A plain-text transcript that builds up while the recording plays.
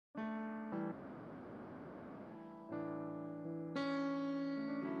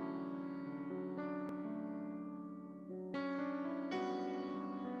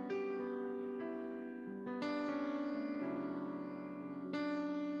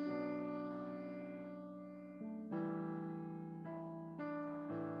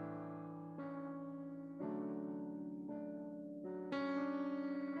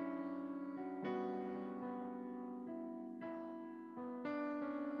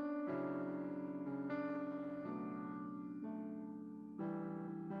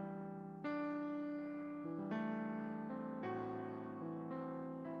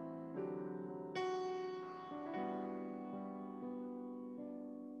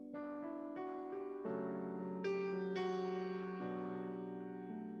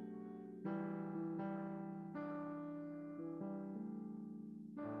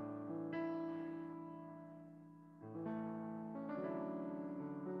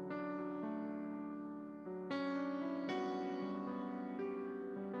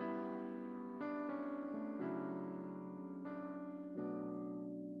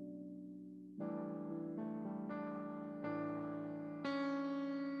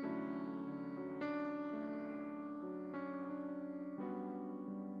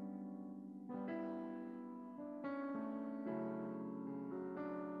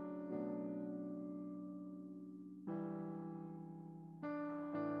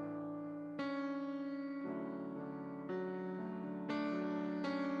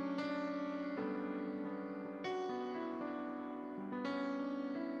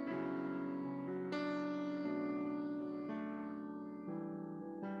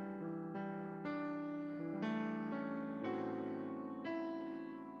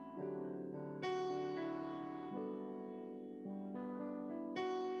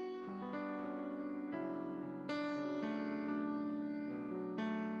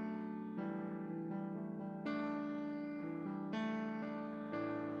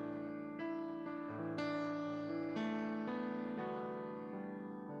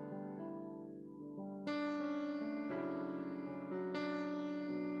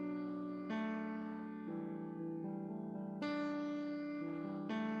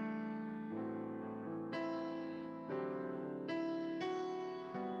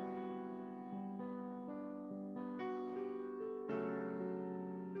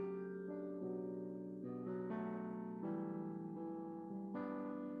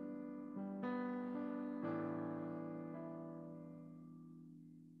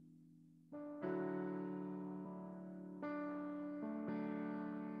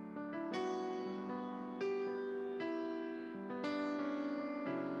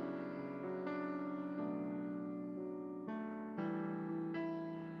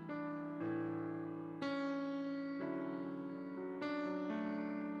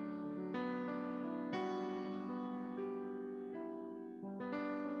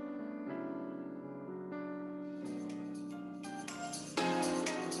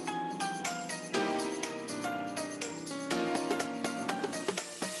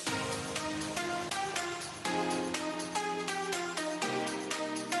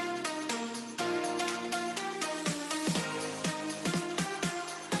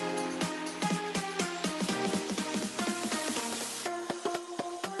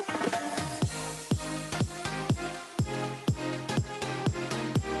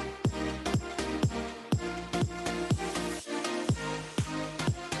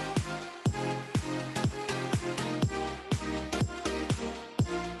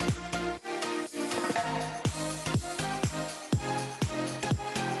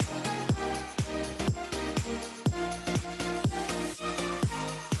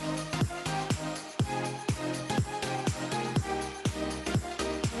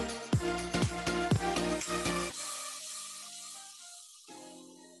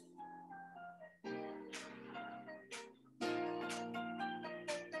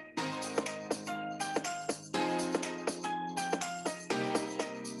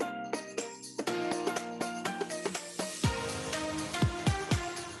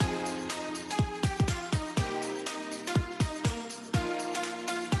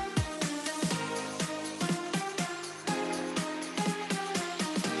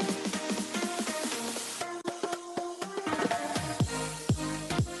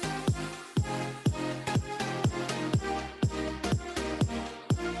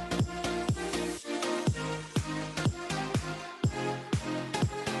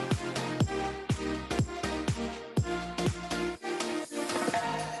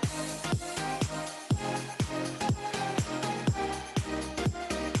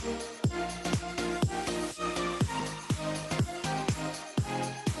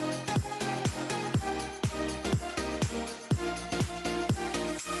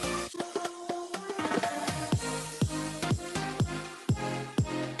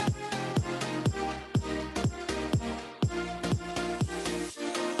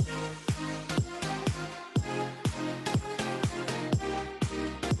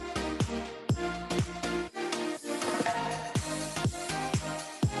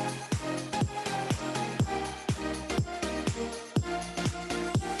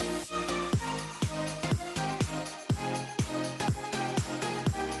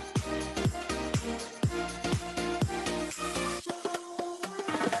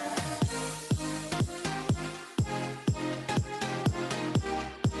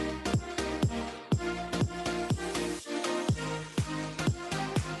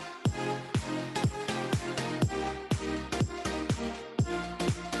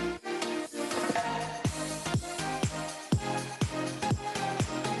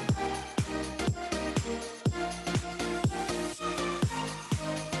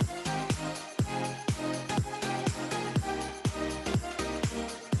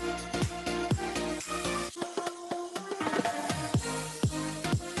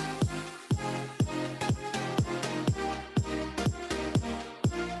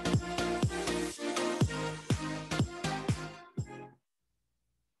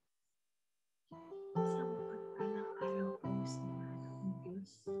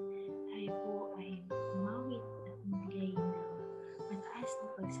Diyos, tayo po ay umawit at magbigay ng mataas na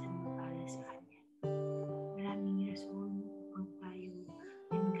pagsamba para sa Kanya. Maraming rason upang tayo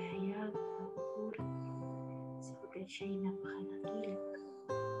ay maghayag at magpuri sapagkat siya'y napakalakil at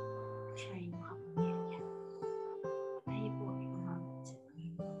siya'y makapangyarihan. Tayo po ay umawit sa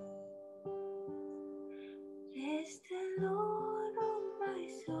Panginoon. Bless the Lord, oh my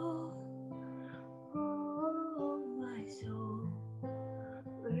soul, oh my soul,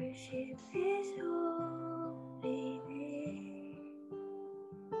 worship His holy name.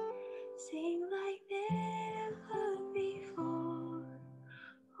 Sing like never before,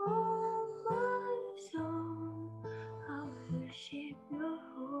 oh my soul, I worship Your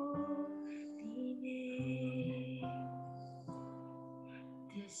holy name.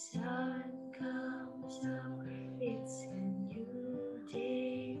 The sun comes up, it's a new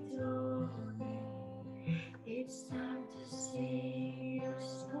day dawning. It's time to sing your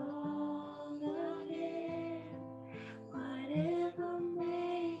song again. Whatever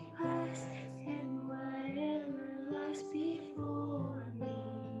may pass and whatever lies before me,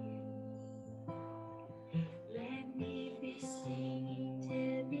 let me be singing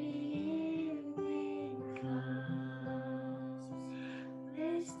till the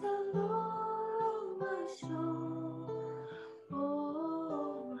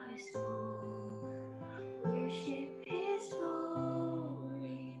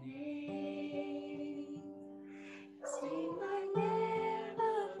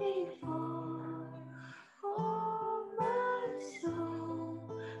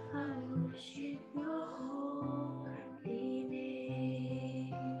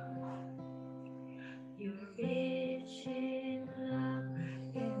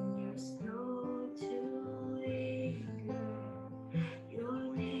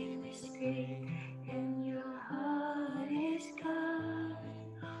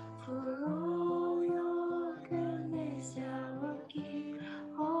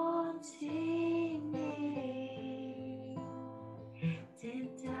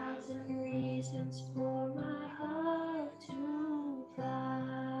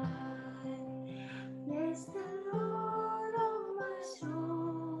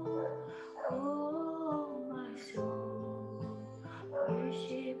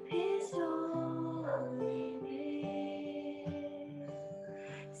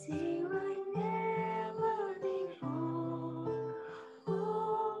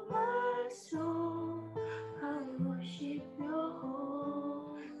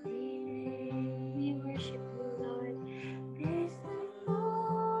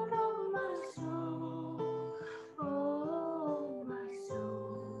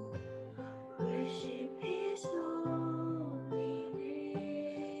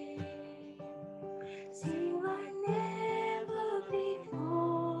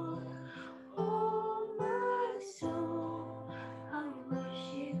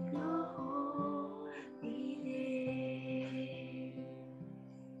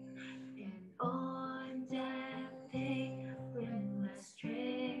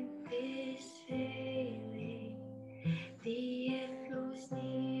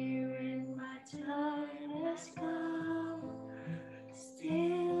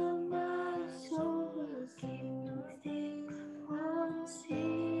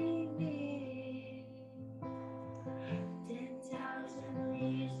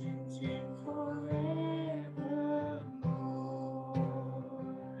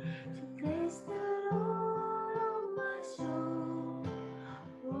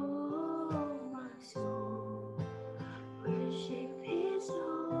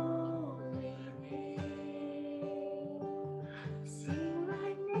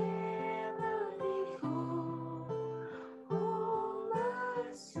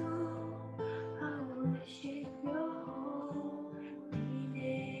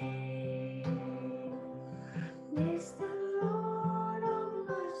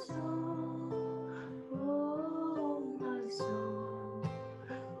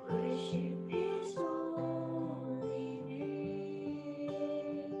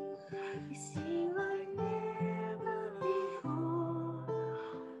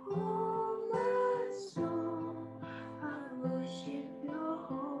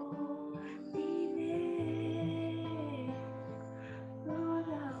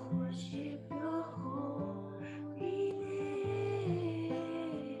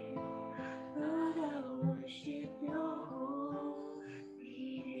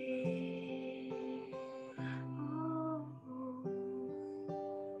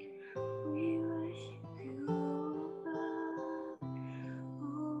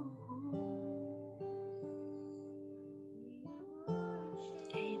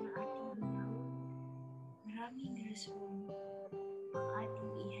rason ang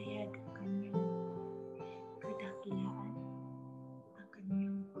ating ihayag ang kanyang kadakilaan, ang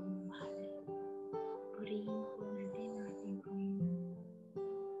kanyang pagmamahal. Purihin po natin ang ating Panginoon.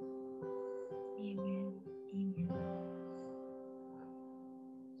 Amen. Amen.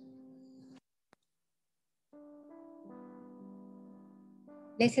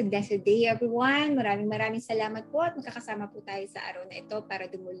 Blessed day everyone. Maraming salamat po at magkakasama po tayo sa araw na ito para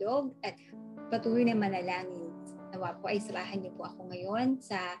dumulog at patuloy na manalangin. Nawa po ay samahan niyo po ako ngayon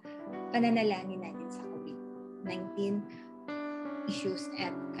sa pananalangin natin sa COVID-19 issues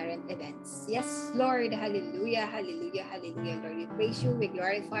and current events. Yes, Lord. Hallelujah, hallelujah, hallelujah. Lord, we praise you. We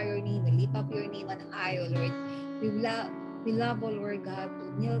glorify your name. We lift up your name on high, O Lord. We love, O Lord God, to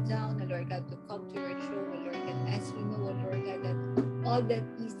kneel down, O Lord God, to come to your throne, O Lord God, as we know, O Lord God, that all the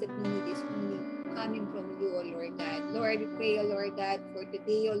peace that we need is only coming from you, O Lord God. Lord, we pray, O Lord God, for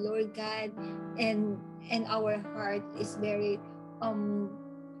today, O Lord God, and our heart is very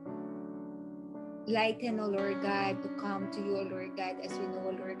lighten, O Lord God, to come to you, O Lord God, as we know,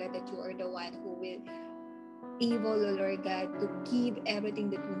 O Lord God, that you are the one who will able, O Lord God, to give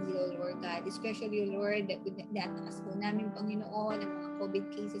everything that we need, O Lord God. Especially, O Lord, that nataas po namin, Panginoon, ang mga COVID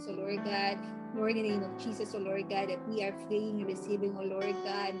cases, O Lord God. Lord, in the name of Jesus, O Lord God, that we are praying and receiving, O Lord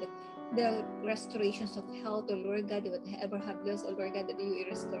God, the restorations of health, O Lord God, whatever have lost, O Lord God, that you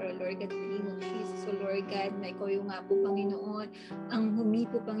restore, O Lord God, in the name of Jesus, O Lord God, na ikaw yung nga po, Panginoon, ang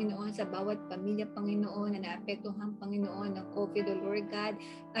humipo, Panginoon, sa bawat pamilya, Panginoon, na naapektuhan, Panginoon, ng COVID, O Lord God,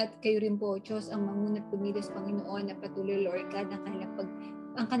 at kayo rin po, Diyos, ang mangunat pumilos, Panginoon, na patuloy, Lord God,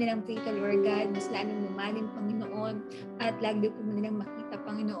 ang kanilang faith, Lord God, mas lalong lumalim, Panginoon, at lagi po nilang makita,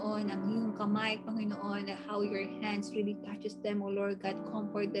 Panginoon, ang iyong kamay, Panginoon, how your hands really touches them, O Lord God,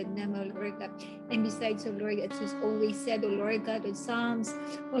 comforted them, O Lord God. And besides, O Lord, as you've always said, O Lord God, in Psalms,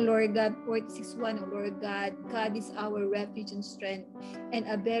 O Lord God, 46:1, O Lord God, God is our refuge and strength, and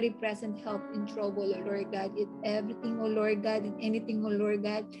a very present help in trouble, O Lord God. If everything, O Lord God, and anything, O Lord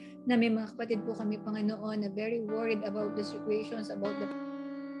God, na may mga kapatid po kami, Panginoon, na very worried about the situations, about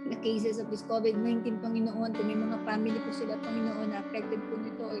the cases of this COVID-19, Panginoon, kung may mga family po sila, Panginoon, na affected po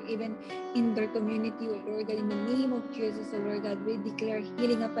nito, or even in their community, O Lord God, in the name of Jesus, O Lord God, we declare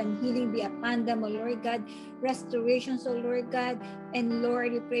healing upon healing be upon them, O Lord God, restorations, O Lord God, and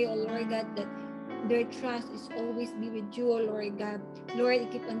Lord, we pray, O Lord God, that their trust is always be with you, O Lord God. Lord, I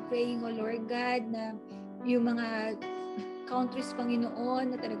keep on praying, O Lord God, na yung mga countries,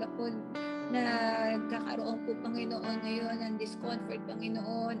 Panginoon, na talaga po na nagkakaroon po, Panginoon, ngayon ng discomfort,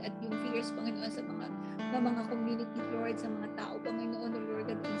 Panginoon, at yung fears, Panginoon, sa mga community, Lord, sa mga tao, Panginoon, O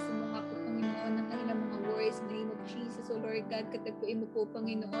Lord God, isa mo nga po, Panginoon, ng kanilang mga worries, in the name of Jesus, O Lord God, katagpuin mo po,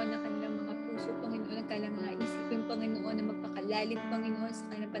 Panginoon, ng kanilang mga puso, Panginoon, ng kanilang mga isipin, Panginoon, na magpakalalim, Panginoon, sa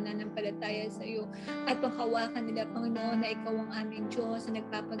kanilang pananampalataya sa iyo, at panghawakan nila, Panginoon, na ikaw ang aming Diyos, na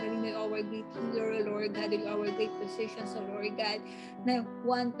nagpapagaling na our great healer, O Lord God, and our great physicians, O Lord God, na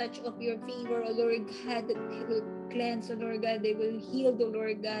one touch of your favor, O Lord God, that He will cleanse, O Lord God, they will heal, O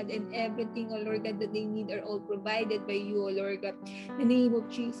Lord God, and everything, O Lord God, that they need are all provided by you, O Lord God. In the name of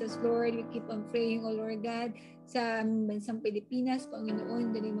Jesus, Lord, we keep on praying, O Lord God, sa bansang Pilipinas,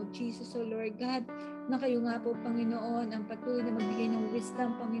 Panginoon, in the name of Jesus, O Lord God, na kayo nga po, Panginoon, ang patuloy na magbigay ng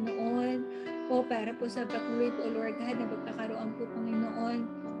wisdom, Panginoon, o para po sa patuloy po, O Lord God, na pagkakaroon po, Panginoon,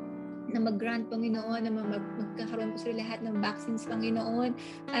 na mag-grant, Panginoon, na magkakaroon po sila lahat ng vaccines, Panginoon,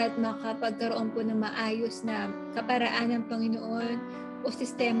 at makapagkaroon po ng maayos na kaparaanan, Panginoon, o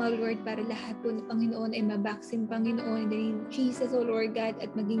sistema, Lord, para lahat po ng Panginoon ay ma-vaccine, Panginoon, in the name of Jesus, O Lord God, at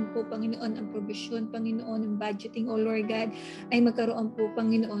maging po, Panginoon, ang provision, Panginoon, ng budgeting, O Lord God, ay magkaroon po,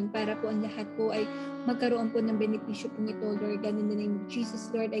 Panginoon, para po ang lahat po ay magkaroon po ng benepisyo po ito, Lord God, in the name of Jesus,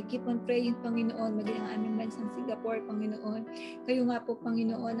 Lord. I keep on praying, Panginoon, maging ang aming bansang Singapore, Panginoon. Kayo nga po,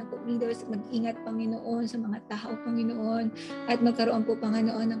 Panginoon, ang leaders, mag-ingat, Panginoon, sa mga tao, Panginoon, at magkaroon po,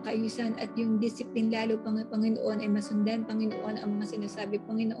 Panginoon, ng kaayusan at yung discipline lalo, Panginoon, ay masundan, Panginoon, ang mga sinasabi,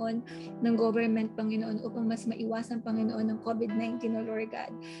 Panginoon, ng government, Panginoon, upang mas maiwasan, Panginoon, ng COVID-19, O Lord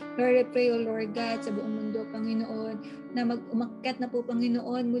God. Lord, I pray, O Lord God, sa buong mundo, Panginoon, na umakyat na po,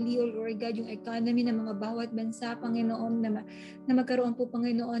 Panginoon, muli, O Lord God, yung economy ng mga bawat bansa, Panginoon, na magkaroon po,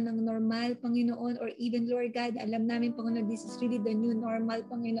 Panginoon, ng normal, Panginoon, or even, Lord God, alam namin, Panginoon, this is really the new normal,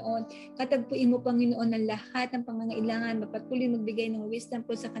 Panginoon. Katagpuin mo, Panginoon, ng lahat ng pangangailangan, mapatuloy magbigay ng wisdom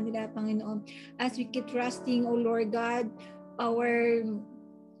po sa kanila, Panginoon, as we keep trusting, O Lord God, our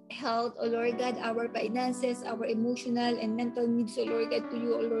health, O Lord God, our finances, our emotional and mental needs, O Lord God, to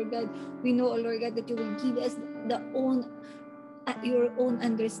you, O Lord God. We know, O Lord God, that you will give us the own at your own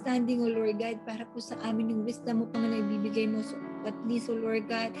understanding, O Lord God, para po sa amin yung wisdom mo, Panginoon, ibibigay mo. So, at least, O Lord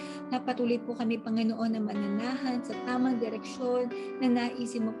God, napatuloy po kami, Panginoon, na mananahan sa tamang direksyon na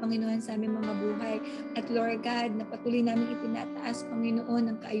naisin mo, Panginoon, sa aming mga buhay. At Lord God, napatuloy namin itinataas, Panginoon,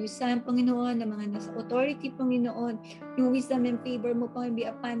 ang kaayusan, Panginoon, ng mga nasa authority, Panginoon, yung wisdom and favor mo, Panginoon, be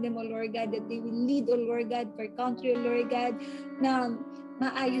upon them, O Lord God, that they will lead, O Lord God, for country, O Lord God, na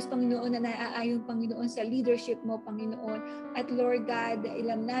maayos, Panginoon, na naaayon, Panginoon, sa leadership mo, Panginoon. At Lord God,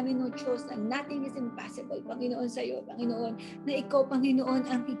 ilam namin, no Diyos, na nothing is impossible, Panginoon, sa iyo, Panginoon, na ikaw, Panginoon,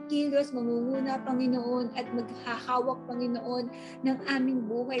 ang kikilos, mangunguna, Panginoon, at maghahawak, Panginoon, ng aming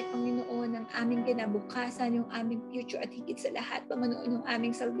buhay, Panginoon, ng aming kinabukasan, yung aming future, at higit sa lahat, Panginoon, yung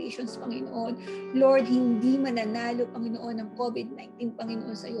aming salvations, Panginoon. Lord, hindi mananalo, Panginoon, ng COVID-19,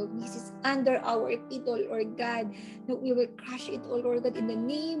 Panginoon, sa iyo. This is under our feet, O Lord God, that we will crush it, O Lord God, in the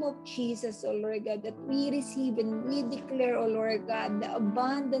name of Jesus, O Lord God, that we receive and we declare, O Lord God, the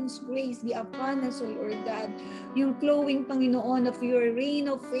abundance, grace, the abundance, O Lord God, yung flowing, Panginoon, of your reign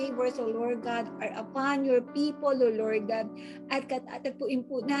of favors, O Lord God, are upon your people, O Lord God, at katatapuin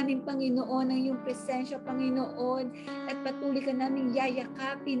po namin, Panginoon, ang iyong presensya, Panginoon, at patuloy ka namin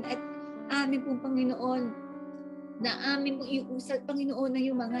yayakapin at amin pong, Panginoon, na amin mong iusal, Panginoon, na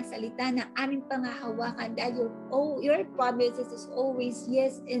yung mga salita na aming pangahawakan dahil your promises is always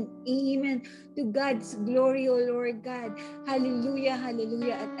yes and amen to God's glory, O Lord God. Hallelujah,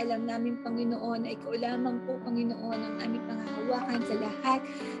 hallelujah. At alam namin, Panginoon, na ikaw lamang po, Panginoon, ang aming pangahawakan sa lahat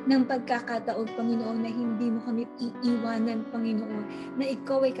ng pagkakataon, Panginoon, na hindi mo kami iiwanan, Panginoon, na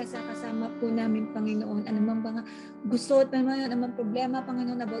ikaw ay kasama po namin, Panginoon. Anumang mga gusto at anumang problema,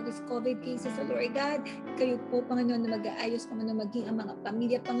 Panginoon, about this COVID cases, O Lord God, kayo po, Panginoon, na mag-aayos, Panginoon, maging ang mga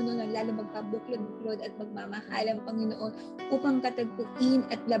pamilya, Panginoon, na lalo magpabuklod at magmamahalan, Panginoon, upang katagpuin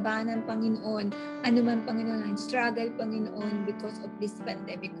at labanan, Panginoon, anuman, Panginoon, ang struggle, Panginoon, because of this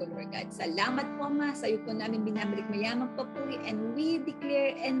pandemic, O Lord God. Salamat po, Ama, sa iyo po namin binabalik mayamang papuri, and we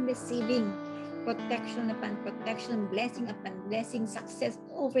declare and receiving protection upon protection, blessing upon blessing, success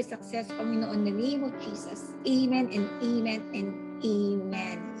over success, Panginoon, in the name of Jesus. Amen and amen and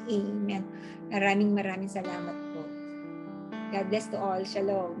amen. Amen. Maraming salamat po. God bless to all.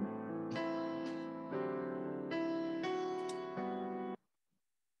 Shalom.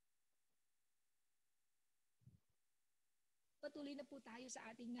 Patuloy na po tayo sa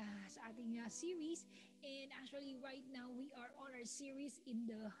ating series, and actually right now we are on our series in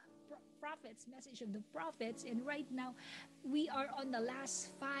the prophets, message of the prophets, and right now we are on the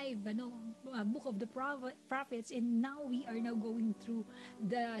last book of the prophets, and now we are now going through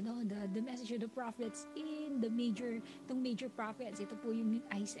the message of the prophets in the major prophets. Ito po yung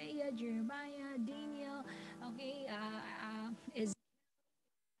Isaiah, Jeremiah, Daniel, okay, is that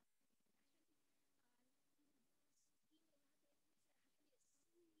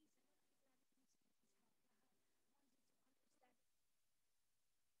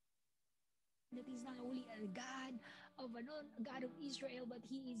He's not only a God a God of Israel, but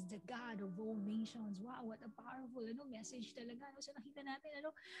He is the God of all nations. Wow, what a powerful message talaga. So nakita natin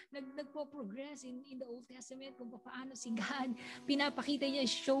nagpo-progress in the Old Testament kung paano si God pinapakita niya,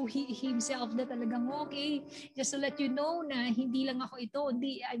 show Himself na talagang okay. Just to let you know na hindi lang ako ito,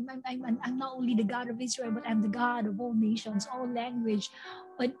 I'm not only the God of Israel, but I'm the God of all nations, all language,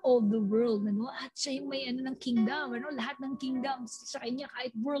 and all the world. At siya yung may ng kingdom, lahat ng kingdom sa kanya,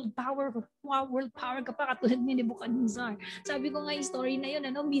 kahit world power ka pa, katulad ni Nebuchadnezzar. Sabi ko nga yung story na yun,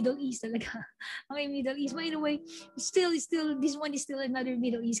 Middle East talaga. Okay, Middle East. By the way, still, this one is still another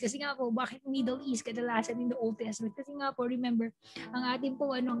Middle East. Kasi nga po, bakit Middle East kadalasan in the Old Testament? Kasi nga po, remember, ang ating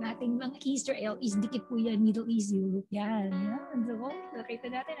Israel is dikit po yan, Middle East, Europe. Yan. So, nakita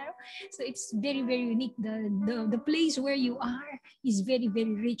natin, So, it's very, very unique. The place where you are is very,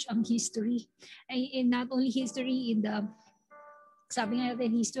 very rich ang history. And not only history in the sabi nga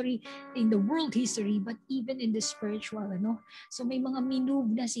natin, history, in the world history, but even in the spiritual, So may mga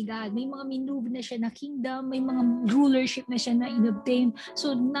minove na si God, may mga minove na siya na kingdom, may mga rulership na siya na inobtain.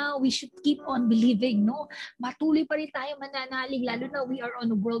 So now we should keep on believing, Matuloy pa rin tayo mananalig, lalo na we are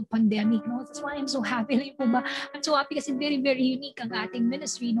on a world pandemic, That's why I'm so happy. I'm so happy kasi very, very unique ang ating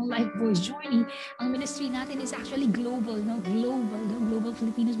ministry, Life Voice Journey. Ang ministry natin is actually global, Global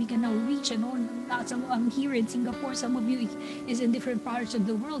Filipinos. We can now reach, some here in Singapore, some of you is in different parts of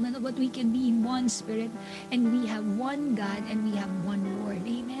the world, but we can be in one spirit, and we have one God, and we have one Lord.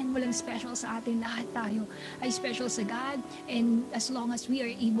 Amen. Walang special sa atin, lahat tayo ay special sa God, and as long as we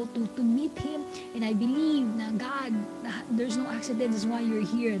are able to meet Him, and I believe na God, there's no accident, that's why you're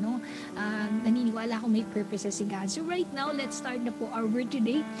here, no? Naniniwala akong may purposes si God. So right now, let's start na po our word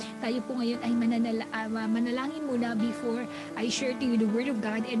today. Tayo po ngayon ay manalangin muna before I share to you the word of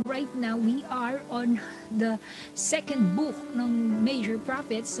God. And right now, we are on the second book ng major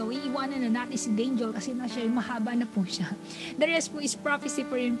prophets. So iiwanan na natin si Daniel kasi mahaba na po siya. The rest po is prophecy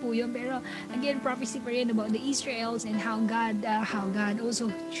pa rin po yun. Pero again, prophecy pa rin about the Israels and how God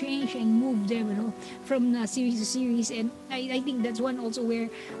also changed and moved them, from series to series. And I think that's one also where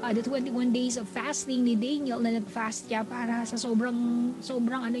the 21 days of fasting ni Daniel na nag-fast siya para sa sobrang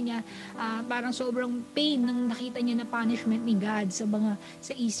parang sobrang pain nang nakita niya na punishment ni God sa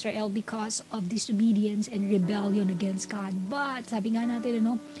Israel because of disobedience and rebellion against God. But sabi nga natin,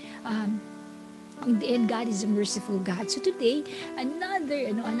 in the end, God is a merciful God. So today, another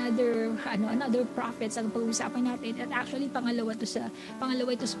prophets ang pag-uusapan natin. At actually, pangalawa ito sa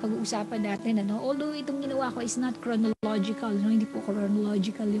pag-uusapan natin. Although itong ginawa ko is not chronological, hindi po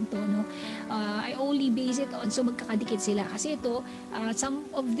chronological yung to. I only base it on, so magkakadikit sila. Kasi ito, some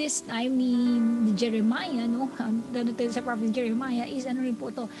of this time ni Jeremiah, sa prophet Jeremiah, is rin po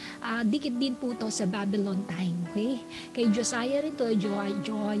ito, dikit din po ito sa Babylon time. Okay? Kay Josiah rin ito,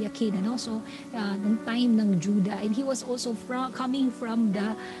 Joachim, so, ng time ng Judah, and he was also coming from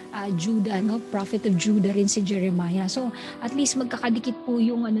the Judah, prophet of Judah rin si Jeremiah. So at least magkakadikit po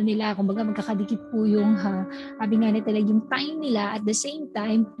yung nila, kumbaga magkakadikit po yung sabi nga nila yung time nila, at the same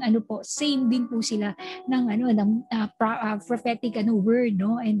time same din po sila ng prophetic word,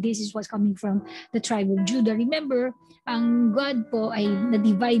 and this is what's coming from the tribe of Judah. Remember, ang God po ay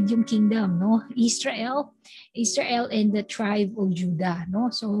na-divide yung kingdom, Israel and the tribe of Judah,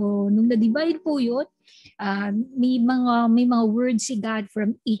 So nung na-divide po yun, may mga words si God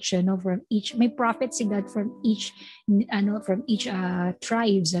from each, may prophet si God from each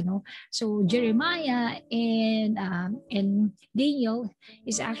tribes, So Jeremiah and Daniel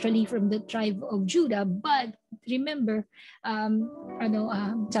is actually from the tribe of Judah, but remember,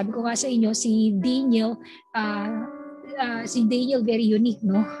 sabi ko nga sa inyo, si Daniel very unique,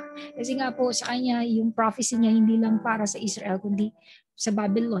 kasi nga po sa kanya yung prophecy niya hindi lang para sa Israel kundi sa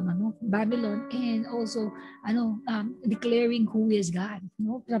Babylon, and also declaring who is God,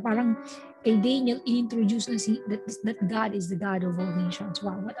 parang kay Daniel introduce na that God is the God of all nations.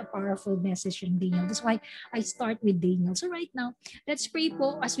 Wow, what a powerful message from Daniel. That's why I start with Daniel. So right now, let's pray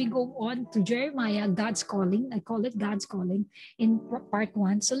po as we go on to Jeremiah, God's calling. I call it God's calling in part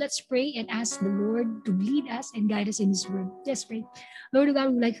 1. So let's pray and ask the Lord to lead us and guide us in His word. Let's pray. Lord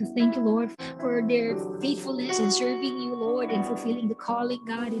God, we'd like to thank you, Lord, for their faithfulness in serving you, Lord, and fulfilling the calling,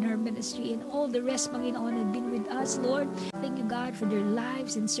 God, in our ministry, and all the rest, Panginoon, have been with us, Lord. Thank you, God, for their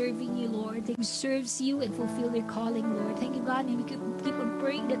lives in serving you, Lord. Thank you, serves you and fulfill their calling, Lord. Thank you, God, and we keep on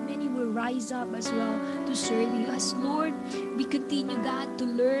praying that many will rise up as well to serve you. As Lord, we continue, God, to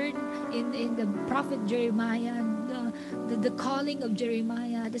learn in the prophet Jeremiah, the calling of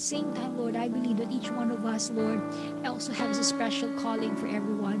Jeremiah. At the same time, Lord, I believe that each one of us, Lord, also has a special calling for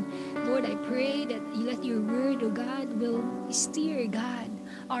everyone. Lord, I pray that you let your word, oh God, will steer, God,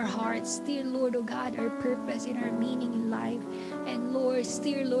 our hearts, steer, Lord, oh God, our purpose and our meaning in life. And Lord,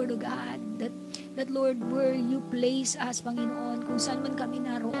 steer, Lord, oh God, that Lord, where you place us, Panginoon, kung saan man kami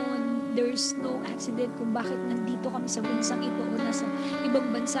naroon, there's no accident kung bakit nandito kami sa bansang ito o nasa ibang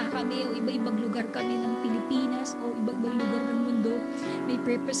bansa kami o iba-ibang lugar kami ng Pilipinas o iba-ibang lugar ng mundo. May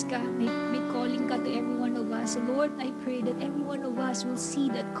purpose ka, may calling ka to every one of us. So Lord, I pray that every one of us will see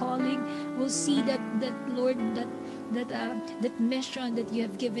that calling, will see that Lord, that mission that you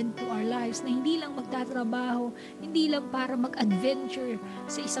have given to our lives, na hindi lang magtatrabaho, hindi lang para mag-adventure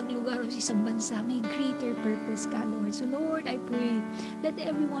sa isang lugar o sa isang bansa, may greater purpose ka, Lord. So Lord, I pray that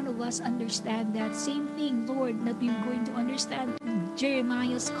every one of us understand that same thing, Lord, that we're going to understand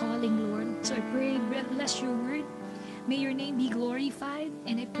Jeremiah's calling, Lord. So I pray, bless your word. May your name be glorified,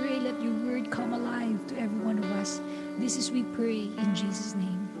 and I pray let your word come alive to every one of us. This is we pray in Jesus'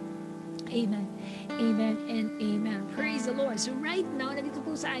 name. Amen. Amen and amen. Praise the Lord. So right now, nandito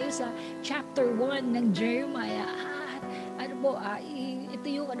po tayo sa chapter 1 ng Jeremiah. Ito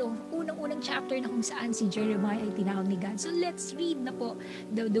yung unang-unang chapter na kung saan si Jeremiah ay tinawag ni God. So let's read na po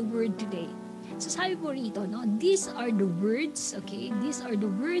the word today. So sabi po rito, these are the words, okay? These are the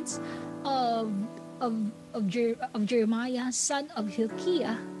words of Jeremiah, son of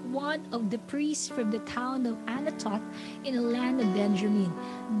Hilkiah, one of the priests from the town of Anatoth in the land of Benjamin.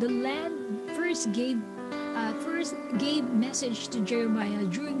 The land first gave first gave message to Jeremiah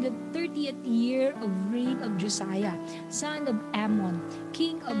during the 30th year of reign of Josiah, son of Ammon,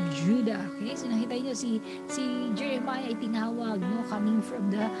 king of Judah. Okay, so nakita niyo si Jeremiah ay tinawag, no, coming from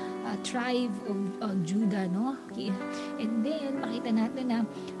the tribe of Judah, no. Okay. And then makita natin na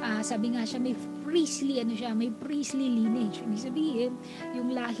sabi nga siya may priestly lineage. Ibig sabihin,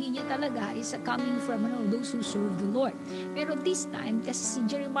 yung lahi niya talaga is coming from those who serve the Lord. Pero this time, kasi si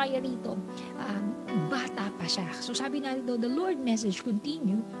Jeremiah rito, bata pa siya. So sabi na rito, the Lord message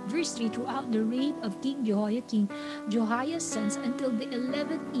continue, verse 3, throughout the reign of King Jehoiakim, Josiah's sons, until the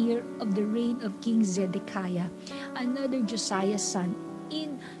 11th year of the reign of King Zedekiah, another Josiah's son,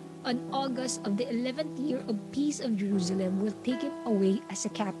 on August of the 11th year of peace of Jerusalem, will take him away as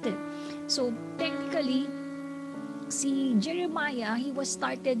a captive. So technically, si Jeremiah, he was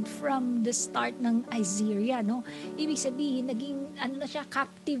started from the start ng Assyria, no? Ibig sabihin, naging na siya,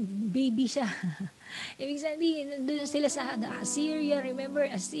 captive baby siya. Ibig sabihin, doon sila sa Assyria, remember,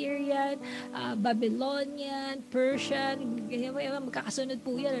 Assyrian, Babylonian, Persian, magkakasunod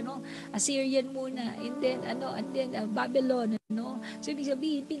po yan, ano? Assyrian muna, and then Babylon, no? So, ibig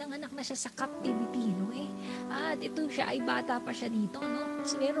sabihin, pinanganak na siya sa captivity, no? At ito siya ay bata pa siya dito, no?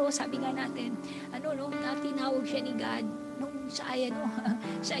 Pero sabi nga natin, tinawag siya ni God nung siya ay,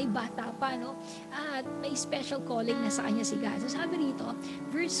 siya ay bata pa, no? At may special calling na sa kanya si God. So, sabi rito,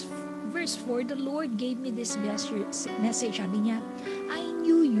 verse 4, the Lord gave me this message. Sabi niya, I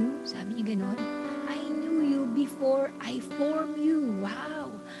knew you. Sabi niya ganon. I knew you before I formed you.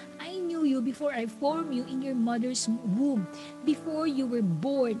 Wow. I knew you before I formed you in your mother's womb. Before you were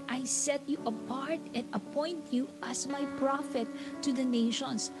born, I set you apart and appoint you as my prophet to the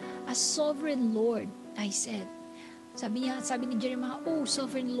nations. A sovereign Lord, I said. Sabi ni Jeremiah, oh,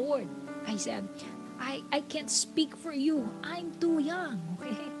 sovereign Lord, I said, I can't speak for you. I'm too young.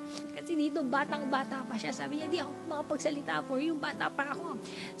 Okay? Kasi dito, batang-bata pa siya. Sabi niya, di ako makapagsalita for you. Bata pa ako.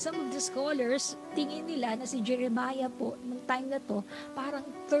 Some of the scholars, tingin nila na si Jeremiah po, nung time na to, parang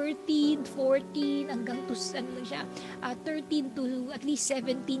 13, 14, hanggang to, 13 to at least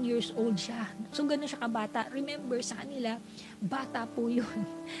 17 years old siya. So, gano'n siya kabata. Remember, sa kanila, bata po yun.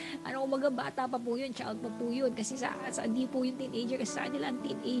 Bata pa po yun, child pa po yun. Kasi sa di po yung teenager. Kasi sa kanila, ang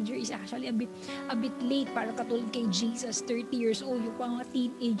teenager is actually a bit late. Parang katulad kay Jesus, 30 years old. Yung mga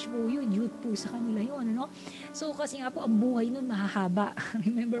teenage po yun, youth po sa kanila yun. So, kasi nga po, ang buhay nun mahahaba.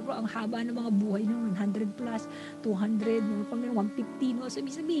 Remember po, ang haba ng mga buhay nun, 100 plus, 200, 150. No? So,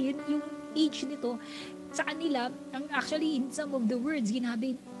 ibig sabihin, yung age nito, sa kanila, actually in some of the words,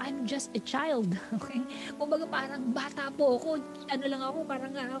 ginabi, I'm just a child. Okay? Kumbaga parang bata po ako,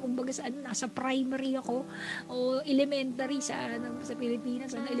 parang kumbaga nasa primary ako, o elementary sa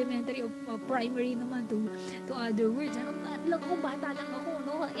Pilipinas, elementary o primary naman to other words. Bata lang ako,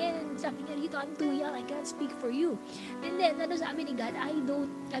 no? And sabi niya dito, I'm too young, I can't speak for you. And then, sabi ni God,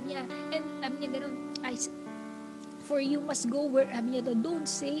 sabi niya ganun, for you must go where, don't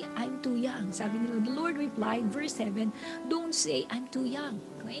say, I'm too young. Sabi nila, the Lord replied, verse 7, don't say, I'm too young.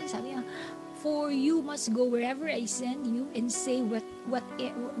 Okay? Sabi niya, for you must go wherever I send you and say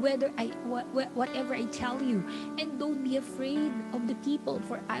whatever I tell you. And don't be afraid of the people,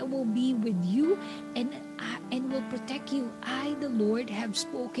 for I will be with you and will protect you. I, the Lord, have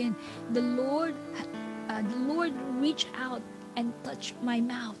spoken. The Lord reached out and touched my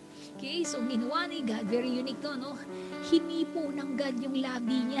mouth. Okay, so ginawa ni God, very unique to, no? Hinipo ng God yung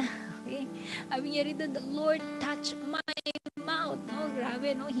labi niya. Okay? Sabi niya rito, the Lord touched my mouth. No?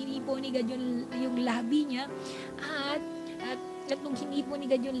 Grabe, no? Hinipo ni God yung labi niya. At nung hinipo ni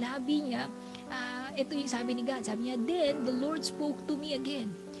God yung labi niya, ito yung sabi ni God. Sabi niya, then the Lord spoke to me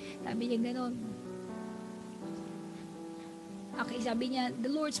again. Sabi niya gano'n. Okay, sabi niya, the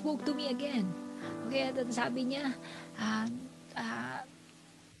Lord spoke to me again. Okay, at sabi niya,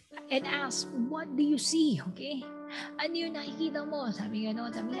 and ask, what do you see? Okay? Ano yung nakikita mo? Sabi niya,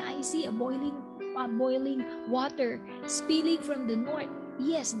 I see a boiling water spilling from the north.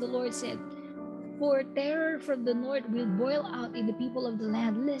 Yes, the Lord said, for terror from the north will boil out in the people of the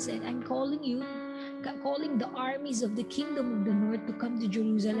land. Listen, I'm calling the armies of the kingdom of the north to come to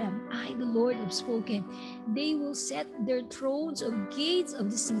Jerusalem. I, the Lord, have spoken. They will set their thrones on gates of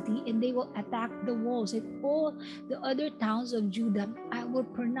the city, and they will attack the walls and all the other towns of Judah. I will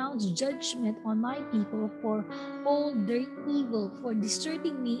pronounce judgment on my people for all their evil, for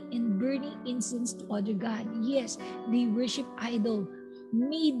deserting me and burning incense to other God. Yes, they worship idol,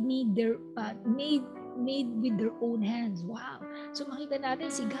 made made with their own hands. Wow. So makita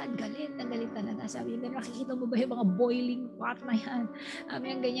natin si God galit na galit talaga. Sabi niya, nakikita mo ba yung mga boiling pot na yan?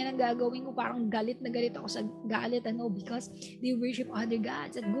 Yung ganyan ang gagawin ko, parang galit na galit ako sa galit, because they worship other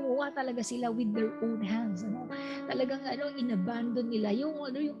gods. At gumawa talaga sila with their own hands. Talagang inabandon nila yung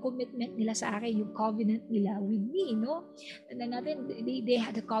commitment nila sa akin, yung covenant nila with me, Tanda natin, they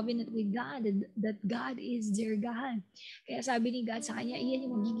had a covenant with God, that God is their God. Kaya sabi ni God sa kanya, iyan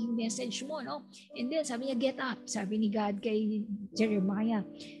yung magiging message mo, And then sabi niya, get up, sabi ni God kay Jeremiah,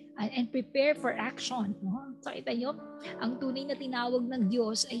 and prepare for action. So kita nyo, ang tunay na tinawag ng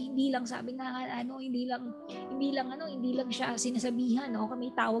Diyos ay hindi lang, sabi nga, hindi lang siya sinasabihan, okay,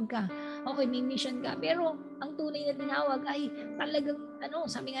 may tawag ka, okay, may mission ka, pero ang tunay na tinawag ay talagang,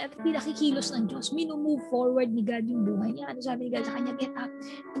 sabi nga, pinakikilos ng Diyos, minumove forward ni God yung buhay niya. Sabi ni God sa kanya, get up,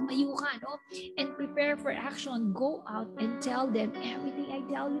 tumayo ka, and prepare for action, go out and tell them everything I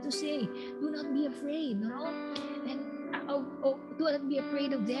tell you to say. Do not be afraid, and do not be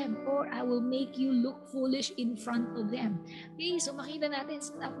afraid of them, or I will make you look foolish in front of them. Okay, so makita natin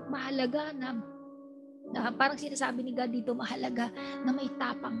mahalaga na parang sinasabi ni God dito, mahalaga na may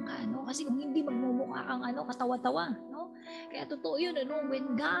tapang ka, Kasi kung hindi, magmumukha kang katawa-tawa, Kaya totoo yun,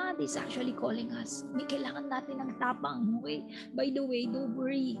 when God is actually calling us, may kailangan natin ng tapang, okay? By the way, don't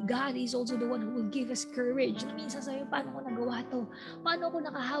worry, God is also the one who will give us courage. Minsan sa'yo, paano ko nagawa to? Paano ko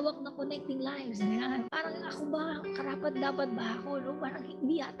nakahawak ng connecting lives? Parang ako ba, karapat dapat ba ako, Parang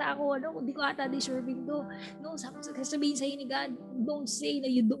hindi ata ako, hindi ko ata deserving to, Sabihin sa'yo ni God, don't say na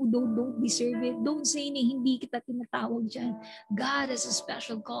you don't deserve it. Don't say na hindi kita tinatawag dyan. God has a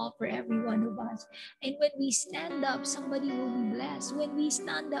special call for every one of us. And when we stand up, somebody will be blessed. When we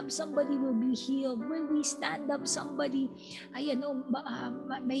stand up, somebody will be healed. When we stand up, somebody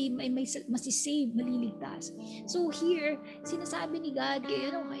may masisave, maliligtas. So here, sinasabi ni God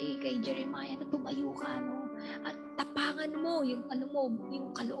kay Jeremiah na tumayo ka, at tapangan mo yung yung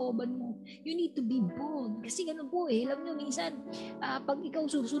kalooban mo. You need to be bold. Kasi ganun po alam nyo, minsan, pag ikaw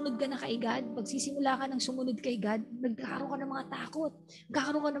susunod ka na kay God, pag sisimula ka ng sumunod kay God, nagkakaroon ka ng mga takot,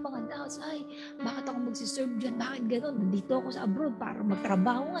 nagkakaroon ka ng mga doubts. Ay, bakit ako magsiserve dyan? Bakit ganun? Nandito ako sa abroad para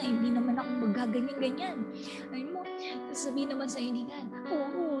magtrabaho nga, hindi naman ako magaganyan-ganyan. Ay mo, sasabihin naman sa ni God,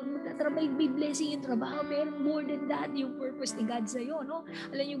 oo, magtatrabaho, may blessing yung trabaho, pero more than that, yung purpose ni God sa'yo,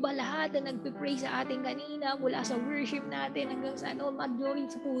 Alam nyo ba, lahat na nagpipray sa atin kanina, mula sa worship natin hanggang sa majority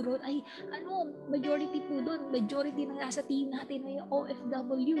sa puro, ay majority po doon, majority ng nasa team natin ay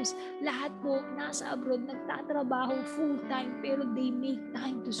OFWs. Lahat po nasa abroad, nagtatrabaho full-time, pero they make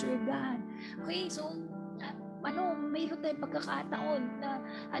time to serve God. Okay, so mayroon tayong pagkakataon na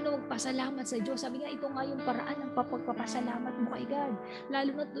magpasalamat sa Diyos. Sabi nga, ito nga yung paraan ng pagpapasalamat mo kay God. Lalo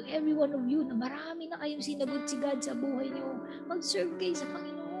na to every one of you na marami na kayong sinagot si God sa buhay niyo. Mag-serve kayo sa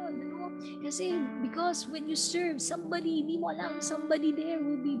Panginoon. Kasi because when you serve somebody, hindi mo alam, somebody there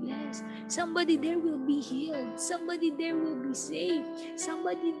will be blessed. Somebody there will be healed. Somebody there will be saved.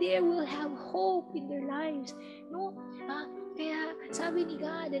 Somebody there will have hope in their lives. Kaya sabi ni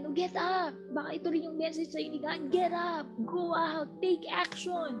God, get up. Baka ito rin yung message sa'yo ni God. Get up. Go out. Take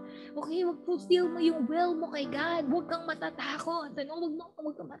action. Okay, fulfill mo yung will mo kay God. Huwag kang matatakot.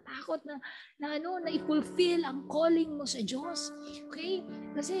 Huwag kang matakot na i-fulfill ang calling mo sa Diyos. Okay?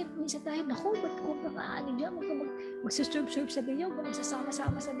 Kasi minsan tayo, ba't kung dyan, magsaserve sa ganyan,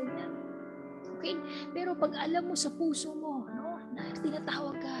 magsasama-sama sa ganyan. Okay? Pero pag alam mo sa puso mo, na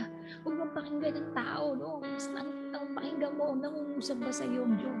tinatawag ka, huwag mong pakinggan ng tao, ang pakinggan mo, nangungusap ba sa iyo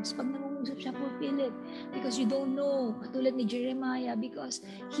ang Diyos? Pag nangungusap siya, fulfill it. Because you don't know, katulad ni Jeremiah, because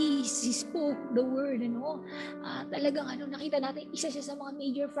he spoke the word, talagang nakita natin, isa siya sa mga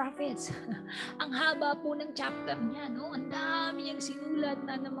major prophets. Ang haba po ng chapter niya, ang dami niyang sinulat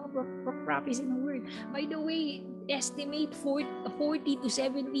na ng mga prophecy ng word. By the way, estimate 40 to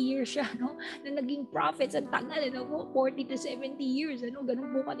 70 years siya, na naging prophets. Ang tagal, 40 to 70 years,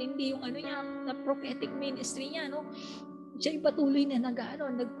 ganun po katindi yung niya, na prophetic ministry niya, siya yung patuloy na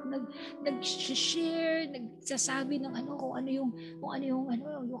nag-share, nagsasabi ng kung ano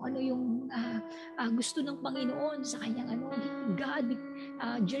yung gusto ng Panginoon sa kanyang God.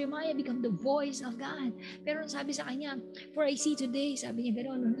 Jeremiah become the voice of God. Pero sabi sa kanya, for I see today, sabi niya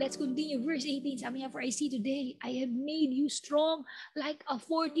gano'n. Let's continue, verse 18. Sabi niya, for I see today, I have made you strong like a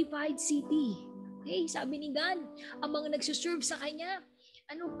fortified city. Okay, sabi ni God, ang mga nagsuserve sa kanya,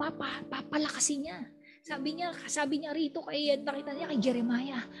 papalakasin niya. Sabi niya rito nakita niya kay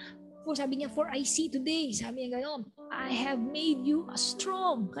Jeremiah. Sabi niya, for I see today, sabi niya gano'n, I have made you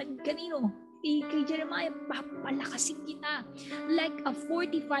strong. Kanino? Kay Jeremiah, papalakasin kita like a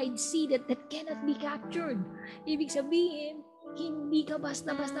fortified city that cannot be captured. Ibig sabihin, Hindi ka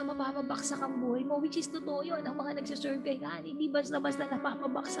basta-basta mapapabaksak ang buhay mo, which is totoo yun. Ang mga nagsiserve kay God, hindi basta-basta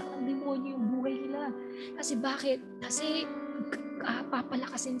napapabaksak ng demonyo yung buhay nila. Kasi bakit? Kasi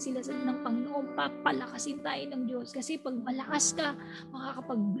papalakasin sila ng Panginoon, papalakasin tayo ng Diyos. Kasi pag malakas ka,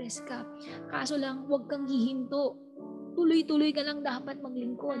 makakapag-bless ka. Kaso lang, huwag kang hihinto. Tuloy-tuloy ka lang dapat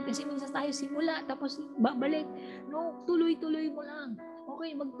maglingkod. Kasi minsan tayo simula, tapos babalik. No, tuloy-tuloy mo lang.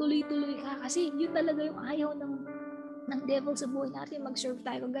 Okay, magtuloy-tuloy ka. Kasi yun talaga yung ayaw ng devil sa buhay natin, mag-serve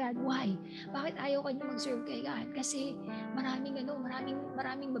tayo kay God. Why? Bakit ayaw kanya mag-serve kay God? Kasi maraming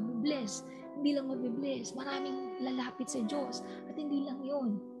mabibless. Hindi lang mabibless, maraming lalapit sa Diyos. At hindi lang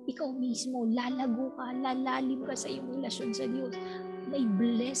yun, ikaw mismo, lalago ka, lalalim ka sa iyong relasyon sa Diyos. May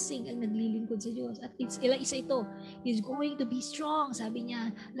blessing ang naglilingkod sa Diyos. At isa ito, is going to be strong. Sabi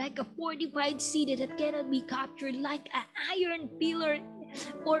niya, like a fortified city that cannot be captured, like an iron pillar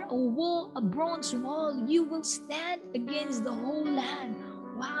or a wall, a bronze wall, you will stand against the whole land.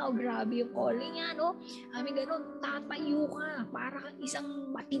 Wow, grabe yung calling niya, no? Sabi ganun, tatayo ka para kang isang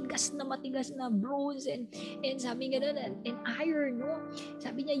matigas na bronze and sabi ganun, and iron, no?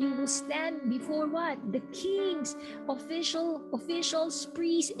 Sabi niya, you will stand before what? The kings, officials,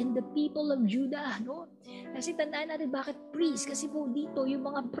 priests, and the people of Judah, no? Kasi tandaan natin bakit priest. Kasi po dito, yung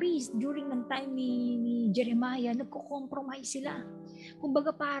mga priest during ng time ni Jeremiah, nagko-compromise sila.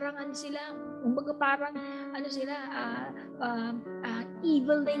 Kumbaga parang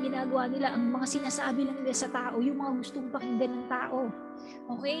evil na yung ginagawa nila, ang mga sinasabi lang nila sa tao, yung mga gustong pakinggan ng tao.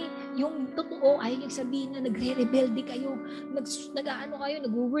 Okay? Yung totoo, ayaw niyang sabihin na nagre-rebelde kayo,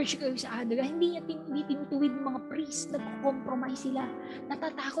 nag-worship kayo sa other. Hindi tinutuwid ng mga priest, nag-compromise sila.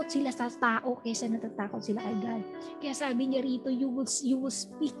 Natatakot sila sa tao kaysa natatakot sila kay God. Kaya sabi niya rito, you will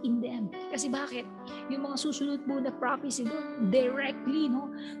speak in them. Kasi bakit? Yung mga susunod po na prophecy doon, directly, no,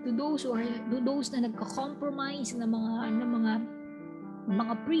 to those na nagko-compromise na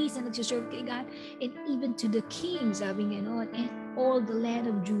mga priests na nagsiserve kay God, and even to the king, sabi niya, no, and all the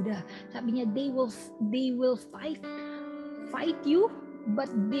land of Judah. Sabi niya, they will fight you, but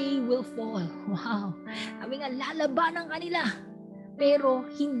they will fall. Wow. Sabi nga, lalabanan kanila, pero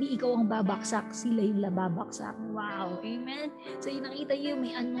hindi ikaw ang babaksak, sila yung babaksak. Wow. Amen. So yung nakita niyo,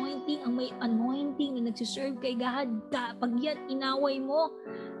 may anointing na nagsiserve kay God. Pag yan inaway mo,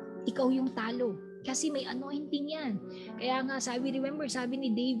 ikaw yung talo. Kasi may anointing yan. Kaya nga sabi ni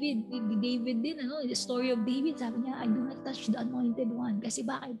David din, the story of David, sabi niya, I do not touch the anointed one. Kasi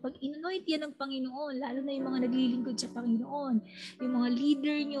bakit? Pag in-anoint yan ng Panginoon, lalo na yung mga naglilingkod sa Panginoon, yung mga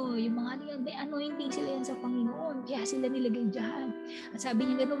leader nyo, yung mga may anointing sila yan sa Panginoon. Kaya sila nilagay dyan. At sabi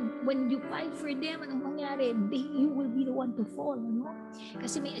niya gano'n, when you fight for them, anong mangyari? You will be the one to fall. Ano?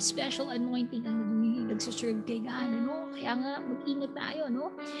 Kasi may special anointing ang nagsiserve kay God. Ano? Kaya nga, mag-ingat tayo.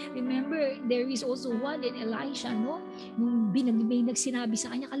 No? Remember, there is also one in Elisha, no? Nung may nagsinabi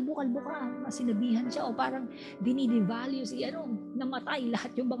sa kanya, kalbo ka, sinabihan siya, o parang dinidevalue siya, namatay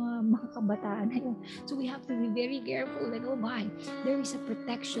lahat yung mga kabataan na yun. So we have to be very careful, and why? There is a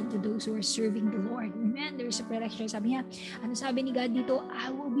protection to those who are serving the Lord. Amen? There is a protection. Sabi niya, ano sabi ni God dito?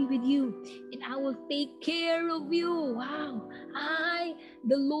 I will be with you, and I will take care of you. Wow!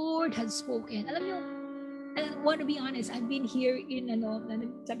 The Lord has spoken. Alam niyo, I want to be honest, I've been here in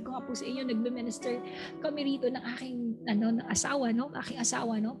sabi ko nga po sa inyo, nagme-minister kami rito ng aking asawa,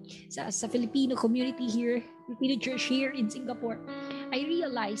 sa Filipino community here, Filipino church here in Singapore. I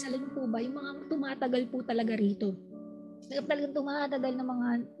realize, alam niyo po ba, yung mga tumatagal po talaga rito, talagang tumatagal ng mga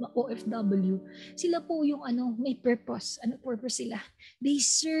OFW, sila po yung may purpose. Ano purpose sila? They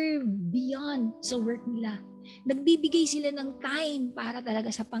serve beyond sa work nila. Nagbibigay sila ng time para talaga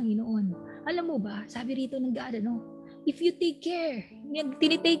sa Panginoon. Alam mo ba, sabi rito ng God, if you take care,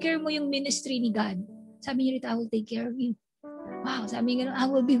 tinitake care mo yung ministry ni God, sabi niya rito, I will take care of you. Wow, sabi nga, I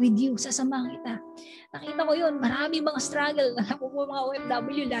will be with you, sasamahan kita. Nakita ko yun, marami mga struggle. Alam ko po mga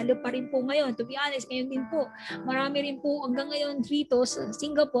OFW, lalo pa rin po ngayon. To be honest, ngayon din po. Marami rin po hanggang ngayon dito sa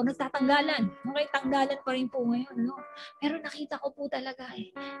Singapore, nagtatanggalan. Okay, tanggalan pa rin po ngayon. Pero nakita ko po talaga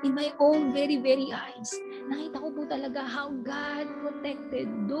in my own very, very eyes, nakita ko po talaga how God protected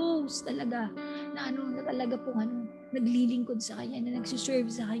those talaga na talaga po naglilingkod sa Kanya, na nagsiserve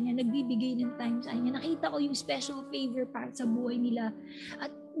sa Kanya, nagbibigay ng time sa Kanya. Nakita ko yung special favor para sa buhay nila.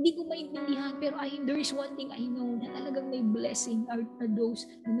 At hindi ko maintindihan, pero there is one thing I know, na talagang may blessing are those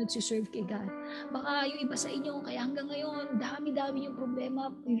na nagsiserve kay God. Baka yung iba sa inyo, kaya hanggang ngayon, dami-dami yung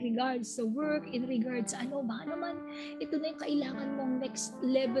problema in regards sa work, in regards sa baka naman, ito na yung kailangan mong next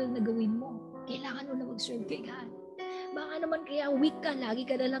level na gawin mo. Kailangan mo na mag-serve kay God. Baka naman kaya weak ka, lagi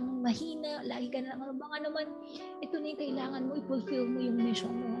ka na lang mahina, lagi ka na lang, baka naman ito na yung kailangan mo, i-fulfill mo yung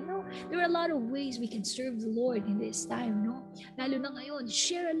mission mo. There are a lot of ways we can serve the Lord in this time, no? Lalo na ngayon,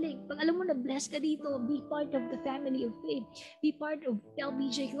 share a link. Pag alam mo na blessed ka dito, be part of the family of faith. Be part of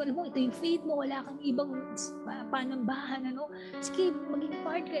LVJ. Kung alam mo, ito yung faith mo, wala kang ibang panambahan, ano? Sige, maging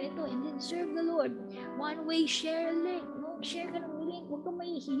part ka ito and then serve the Lord. One way, share a link, no? Share ka ng link, huwag kang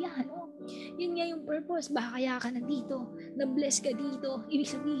mahihiya, no? Yun nga yung purpose. Baka kaya ka nandito, na-bless ka dito. Ibig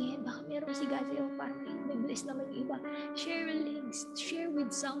sabihin, baka meron si God sa'yo, parang may bless naman yung iba. Share links. Share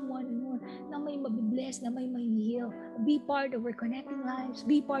with someone na may mabibless, na may mahihil. Be part of our connecting lives.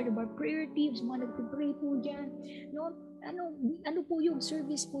 Be part of our prayer teams. Mga nagpipray po dyan. No? Ano po yung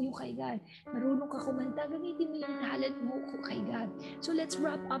service po yung kay God? Marunong ka kumanta, gamitin mo yung talent mo kay God. So let's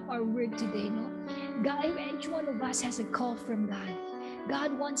wrap up our word today, no? God, each one of us has a call from God.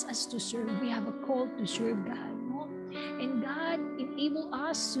 God wants us to serve. We have a call to serve God, no? And God enable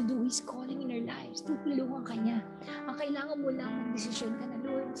us to do His calling in our lives. Tutulungan ka niya. Ang kailangan mo lang mag-decision ka na,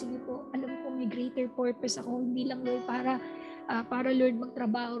 Lord, sige po, alam ko may greater purpose ako. Hindi lang, Lord, para Lord,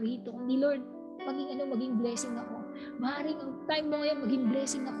 magtrabaho rito. Hindi, Lord, maging blessing ako. Maaaring ang time mo ngayon, maging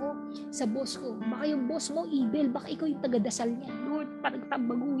blessing ako sa boss ko. Baka yung boss mo, evil. Baka ikaw yung taga-dasal niya. Lord,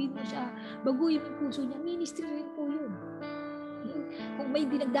 baguhin mo siya. Baguhin mo yung puso niya. Ministry rin po yun. Kung may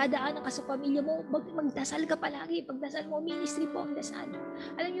dinagdadaanan ka sa pamilya mo, magdasal ka palagi. Pagdasal mo, ministry po ang dasal.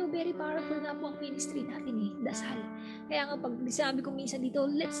 Alam niyo, very powerful na po ang ministry natin dasal. Kaya nga pag sabi ko minsan dito,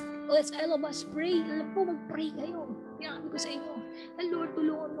 let's all of us pray. Alam po, mag-pray kayo. Sinabi ko sa inyo, na Lord,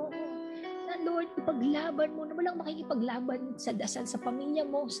 tulungan mo ako. Na Lord, ipaglaban mo. Na walang makikipaglaban sa dasal sa pamilya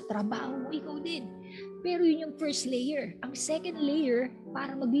mo, sa trabaho mo, ikaw din. Pero yun yung first layer. Ang second layer,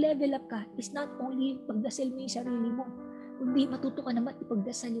 para mag-level up ka, is not only pagdasal mo yung sarili mo, kundi matuto ka naman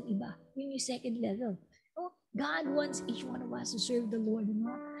ipagdasal yung iba. Yun yung second level. No? God wants each one of us to serve the Lord.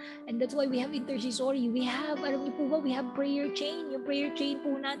 No? And that's why we have intercessory. We have, alam niyo po ba, we have prayer chain. Yung prayer chain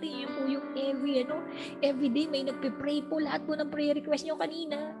po natin, yun po yung every day may nagpe-pray po. Lahat po ng prayer request nyo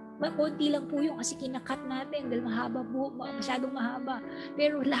kanina. Konti lang po yun kasi kinakat natin dahil mahaba po, masyadong mahaba.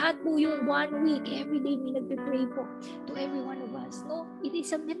 Pero lahat po yun, 1 week, every day may nagpe-pray po to every one of us. No? It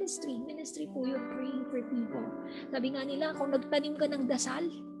is a ministry. Ministry po yun, praying for people. Sabi nga nila, kung nagtanim ka ng dasal,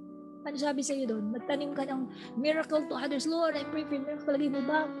 ano sabi sa'yo doon? Nagtanim ka ng miracle to others. Lord, I pray for miracle. Lagi mo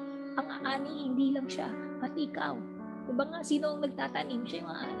ba? Ang aani, hindi lang siya, pati ikaw. Diba nga, sino ang nagtatanim? Siya yung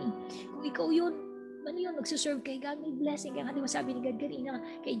aani. Kung ikaw yun, nagsuserve kay God, may blessing. Kaya di ba sabi ni God kanina,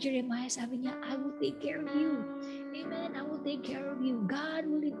 kay Jeremiah, sabi niya, I will take care of you. Amen, I will take care of you. God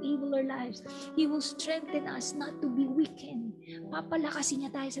will enable our lives. He will strengthen us not to be weakened. Papalakasin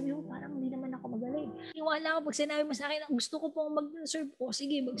niya tayo. Sabi mo, parang hindi naman ako magaling. Iwala ako pag sinabi mo sa akin, gusto ko pong mag-serve. O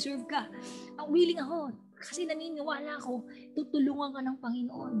sige, mag-serve ka. Ang willing ako. Kasi naniniwala ako, tutulungan ka ng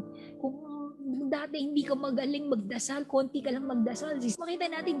Panginoon. Kung dati hindi ka magaling magdasal, konti ka lang magdasal, makita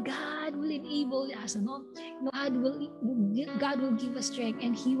natin God will enable us, no? God will give us strength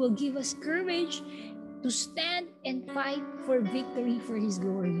and He will give us courage to stand and fight for victory for His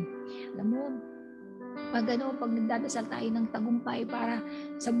glory. Alam mo, pag nagdadasal tayo ng tagumpay para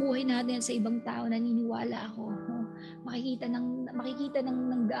sa buhay natin sa ibang tao, naniniwala ako, no? makikita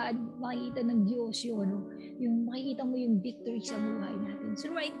ng God, makikita ng Diyos yun, no? Yung makikita mo yung victory sa buhay natin. So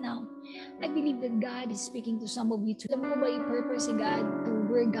right now, I believe that God is speaking to some of you. Alam mo ba yung purpose si God to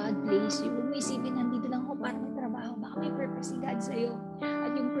where God placed you? Huwag mo isipin, nandito lang ako para magtrabaho. Baka may purpose si God sa'yo.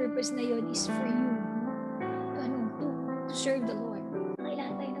 At yung purpose na yun is for you to serve the Lord.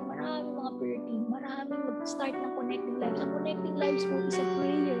 Kailangan tayo ng maraming mga prayer team, maraming mag-start ng connecting lives. Ang connecting lives po is a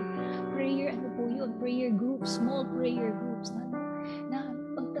prayer. Prayer groups, small prayer groups na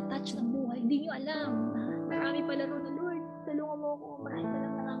pagtatouch ng buhay. Hindi nyo alam na marami pala rin na, Lord, tulungan mo ako. Marami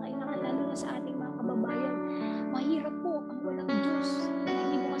palang nangangailangan, lalo na sa ating mga kababayan. Mahirap po ang walang Diyos.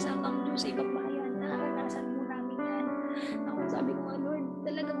 Hindi mo kasama ang Diyos sa ibang bayan. Naranasan po namin yan. Ako sabi ko, Lord,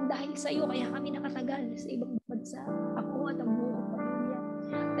 talagang dahil sa iyo, kaya kami nakatagal sa ibang bansa. Ako at ang buong pamilya.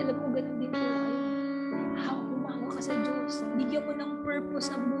 Alam mo, ganun din po kayo. Umawa ka sa Diyos. Bigyan mo ng purpose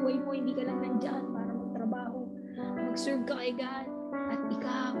ang buhay mo. Hindi ka lang nandyan para magtrabaho. Mag-serve ka kay God. At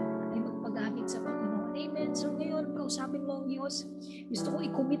ikaw ay magpagamit sa Panginoon. Amen. So ngayon, kausapin mo ang Diyos. Gusto ko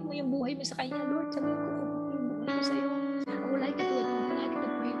i-commit mo yung buhay mo sa Kanya. Lord, sabi ko, commit mo yung buhay mo sa iyo. I would like to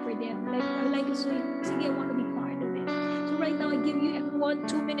pray for them. I would like to say, sige, I want to be part of it. So right now, I give you everyone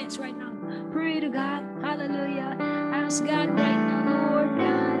 2 minutes right now. Pray to God. Hallelujah. Ask God right now, Lord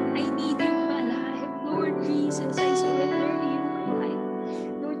God, I need you in my life. Lord Jesus, I surrender to you my life.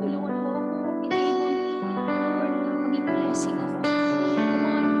 Lord, tulungan mo ako. Enable me. Lord, maging blessing ako. Come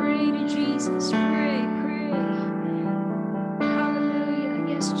on, pray to Jesus. Pray. Hallelujah.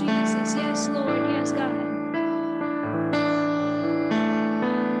 Yes, Jesus. Yes, Lord. Yes, God.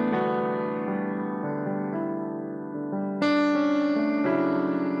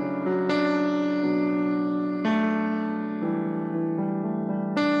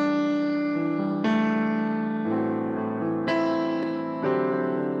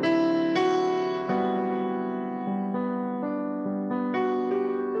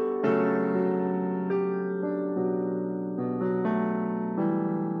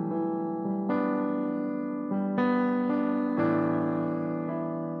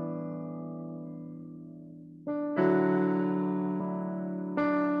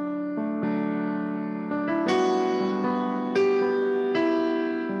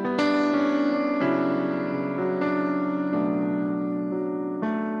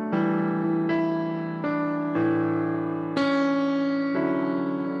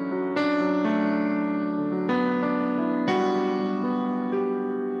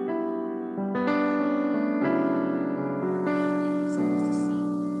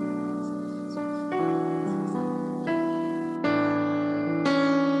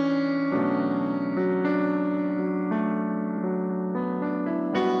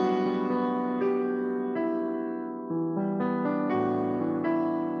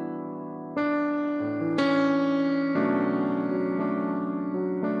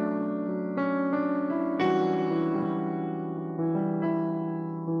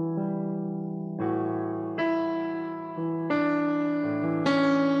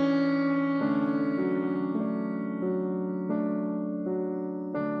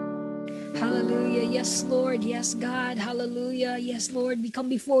 Yes, Lord. Yes, God. Hallelujah. Yes, Lord. We come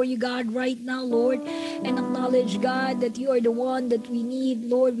before you, God, right now, Lord, and acknowledge, God, that you are the one that we need.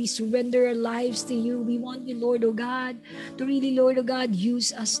 Lord, we surrender our lives to you. We want you, Lord, oh God, to really, Lord, oh God,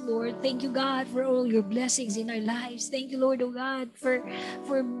 use us, Lord. Thank you, God, for all your blessings in our lives. Thank you, Lord, oh God, for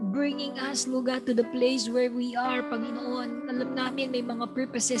bringing us, Lord God, to the place where we are, Panginoon. Alam namin may mga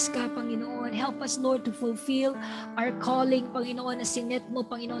purposes ka, Panginoon. Help us, Lord, to fulfill our calling, Panginoon, na sinet mo,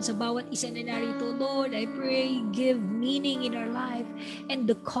 Panginoon, sa bawat isa na narito. Lord, I pray, give meaning in our life. And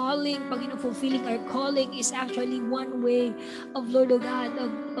the calling, Panginoon, fulfilling our calling is actually one way of, Lord, oh God,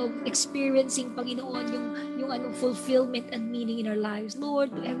 of experiencing, Panginoon, yung fulfillment and meaning in our lives.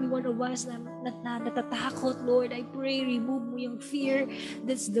 Lord, to every one of us na natatakot, Lord, I pray, remove mo yung fear.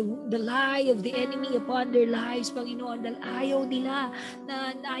 That's the lie of the enemy upon their lives, Panginoon. Dahil ayaw nila,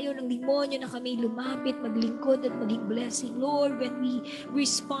 na ayaw ng demonyo na kami lumapit, maglingkod at maging blessing. Lord, when we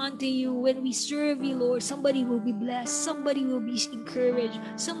respond to you, when we serve you, Lord, somebody will be blessed, somebody will be encouraged,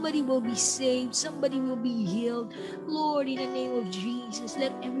 somebody will be saved, somebody will be healed. Lord, in the name of Jesus,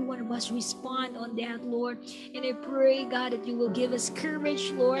 let every one of us respond on that, Lord. And I pray, God, that you will give us courage,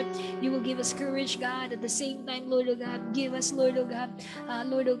 Lord. You will give us courage, God. At the same time, Lord, oh God, give us, Lord, oh God,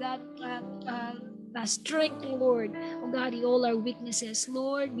 Lord, oh God, strength, Lord, oh God, in all our weaknesses.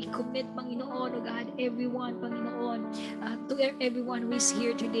 Lord, we commit, Panginoon, oh God, everyone, Panginoon, to everyone who is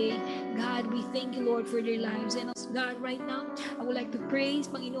here today. God, we thank you, Lord, for their lives. And God, right now, I would like to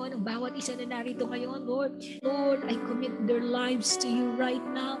praise, Panginoon, ang bawat isa na narito ngayon, Lord. Lord, I commit their lives to you right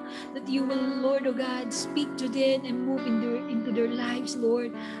now, that you will, Lord, oh God, speak to them and move into their lives,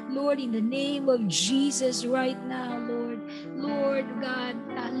 Lord. Lord, in the name of Jesus right now, Lord. Lord God,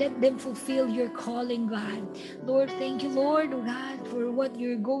 let them fulfill your calling, God. Lord, thank you, Lord, oh God, for what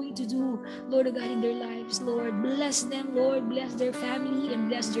you're going to do, Lord, oh God, in their lives, Lord. Bless them, Lord. Bless their family and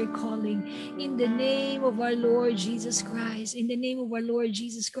bless their calling. In the name of our Lord Jesus Christ. In the name of our Lord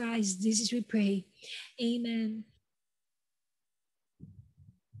Jesus Christ, this is we pray. Amen.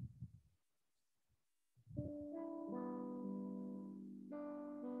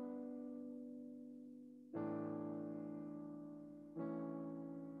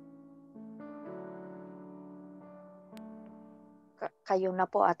 Kayo na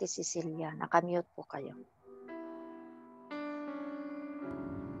po, Ate Cecilia. Nakamute po kayo.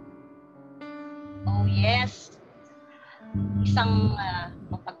 Oh yes, isang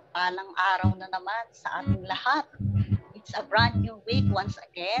mapagpalang araw na naman sa ating lahat. It's a brand new week once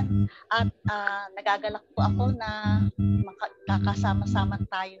again. At nagagalak po ako na makakasama-sama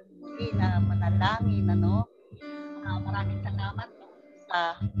tayo muli na manalangin. Maraming salamat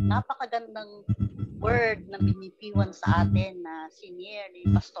sa napakagandang word na binitiwan sa atin na senior ni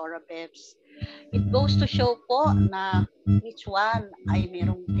Pastora Bebs. It goes to show po na each one ay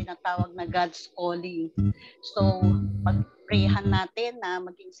mayroong tinatawag na God's calling. So, pag-prayhan natin na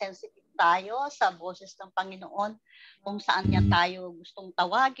maging sensitive tayo sa boses ng Panginoon kung saan niya tayo gustong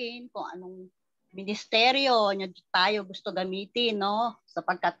tawagin, kung anong ministeryo niya tayo gusto gamitin, no?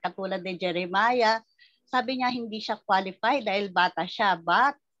 Sapagkat katulad ni Jeremiah, sabi niya hindi siya qualified dahil bata siya,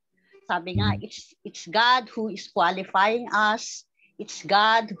 but sabi nga, it's God who is qualifying us. It's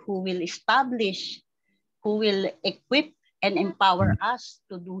God who will establish, who will equip and empower us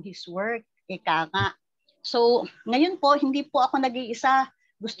to do His work. Ika nga. So, ngayon po, hindi po ako nag-iisa.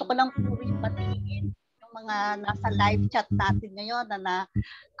 Gusto ko lang po rin batiin yung mga nasa live chat natin ngayon na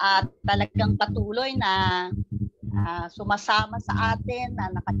talagang patuloy na sumasama sa atin, na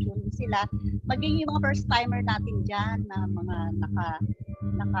nakatune sila. Maging yung mga first-timer natin dyan, na mga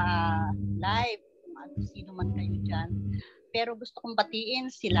naka-live, kung sino man kayo dyan. Pero gusto kong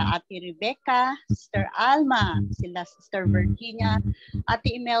batiin sila Ate Rebecca, Sister Alma, sila Sister Virginia,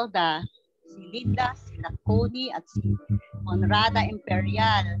 Ate Imelda, si Linda, sila Connie, at si Conrada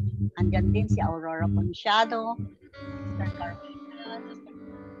Imperial. Andyan din si Aurora Ponciano, Sister Carmina, Sister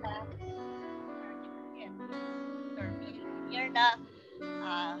Lisa, Sister Juliet, Sister Mirna,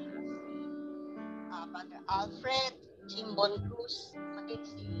 Brother Alfred, Jimbon Cruz, pati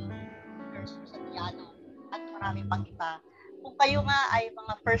si Sister Susan Yano, at marami pang iba. Kung kayo nga ay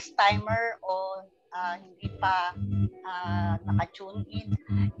mga first-timer o hindi pa naka-tune in,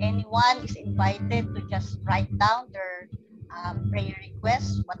 anyone is invited to just write down their prayer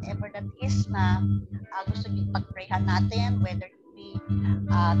requests, whatever that is na gusto niyo pag-prayhan natin, whether it be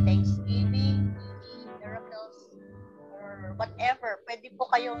Thanksgiving, healing, miracles, or whatever. Pwede po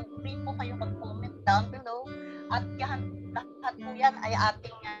kayong mag-comment down below, at lahat po yan ay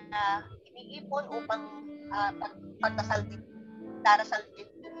ating iniipon upang darasal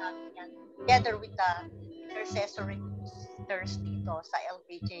din namin yan together with the intercessory groups ministers dito sa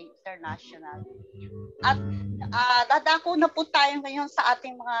LVJ International. At dadako na po tayo ngayon sa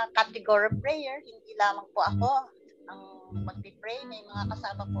ating mga category prayer. Hindi lamang po ako ang magpipray. May mga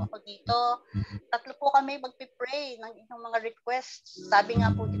kasama po ako dito. Tatlo po kami magpipray ng inyong mga requests. Sabi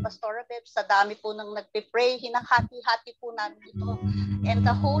nga po ni Pastora Beb, sa dami po ng nagpipray, hinahati-hati po namin ito. And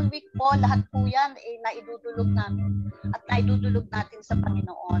the whole week po, lahat po yan naidudulog namin at naidudulog natin sa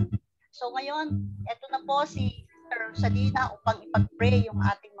Panginoon. So ngayon, eto na po si Rosalina upang ipag-pray yung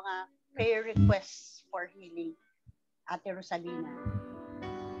ating mga prayer requests for healing. Ate Rosalina.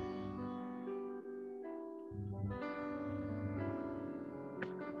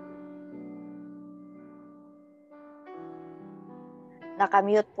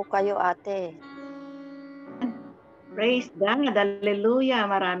 Nakamute po kayo, ate. Praise God. Hallelujah.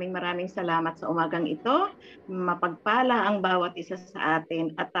 Maraming salamat sa umagang ito. Mapagpala ang bawat isa sa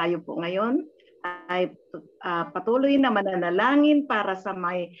atin. At tayo po ngayon ay patuloy na mananalangin para sa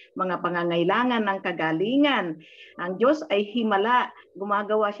may mga pangangailangan ng kagalingan. Ang Diyos ay himala.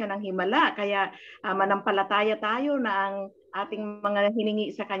 Gumagawa siya ng himala. Kaya manampalataya tayo na ang ating mga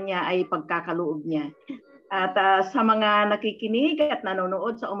hiningi sa Kanya ay pagkakaloob niya. At sa mga nakikinig at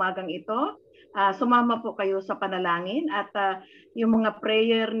nanonood sa umagang ito, sumama po kayo sa panalangin at yung mga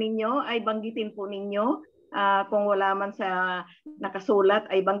prayer ninyo ay banggitin po ninyo. Kung wala man sa nakasulat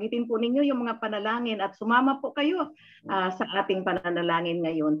ay banggitin po ninyo yung mga panalangin at sumama po kayo sa ating pananalangin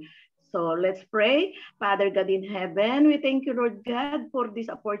ngayon. So let's pray. Father God in heaven, we thank you, Lord God, for this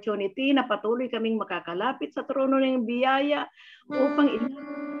opportunity na patuloy kaming makakalapit sa trono ng biyaya upang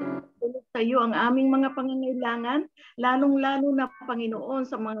ilapit sa iyo ang aming mga pangangailangan, lalong-lalo na Panginoon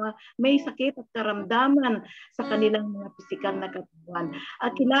sa mga may sakit at karamdaman sa kanilang mga pisikal na katawan.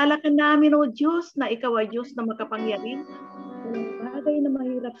 At kilala ka namin, O Diyos, na ikaw ay Diyos na makapangyarihan. Walang bagay na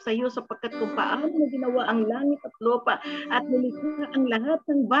mahirap sa iyo sapagkat kung paano mo ginawa ang langit at lupa at nilikha ang lahat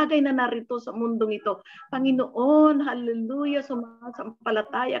ng bagay na narito sa mundong ito. Panginoon, hallelujah,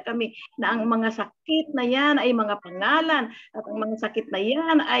 sumasampalataya kami na ang mga sakit na yan ay mga pangalan at ang mga sakit na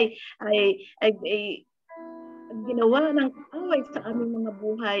yan ay ginawa ng away sa aming mga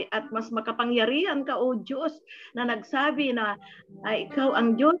buhay at mas makapangyarihan ka, O Diyos, na nagsabi na ikaw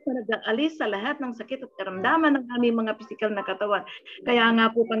ang Diyos na nag-aalis sa lahat ng sakit at karamdaman ng aming mga pisikal na katawan. Kaya nga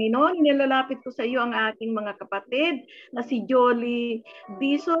po, Panginoon, nilalapit ko sa iyo ang aking mga kapatid na si Jolie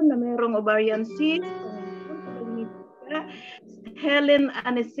Dison na mayroong ovarian cyst, Helen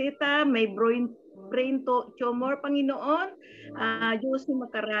Anesita may brain tumor, Panginoon, Josie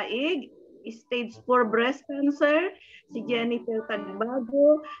Macaraig, stage 4 breast cancer, si Jennifer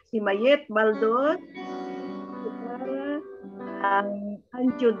Tagbago, si Mayet Baldon, si Cara,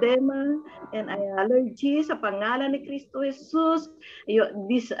 angioedema and allergy sa pangalan ni Kristo Jesus.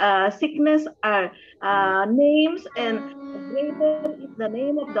 These sickness are names and greater is the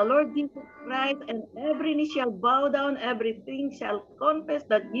name of the Lord Jesus Christ, and every knee shall bow down, everything shall confess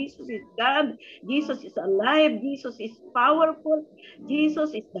that Jesus is God, Jesus is alive, Jesus is powerful,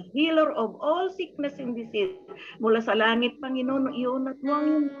 Jesus is the healer of all sickness and disease. Mula sa langit, Panginoon, iunat mo ang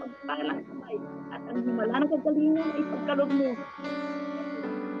iyong pagpalang kamay at ang himala ng kagalingan ay pagkaloob mo.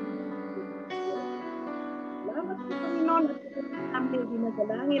 Salamat po, Panginoon, at aming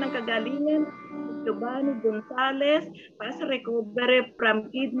dinadalangin ang kagalingan Giovanni Gonzalez, fast recovery from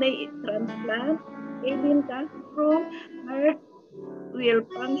kidney transplant. Edwin Castro, heart will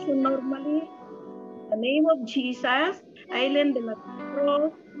function normally. In the name of Jesus, Aileen de la Cruz,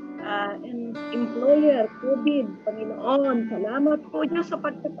 and employer, COVID, Panginoon, salamat po Diyos sa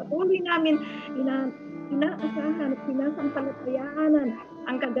pagpapatuloy namin inaasahan at sinasampalatayaan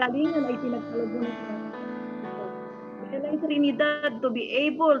ang kagalingan ay pinagkaloob mo. Trinidad to be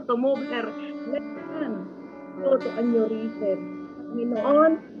able to move her left hand to aneurysm.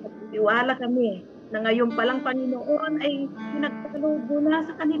 Panginoon, nagtitiwala kami na ngayon palang, Panginoon, ay pinagkaloob mo na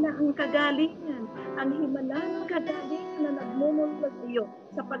sa kanila ang kagalingan, ang himala ng kagalingan na nagmumula sa iyo,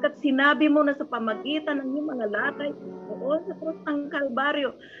 sapagkat sinabi mo na sa pamagitan ng iyong mga latay doon sa krus ng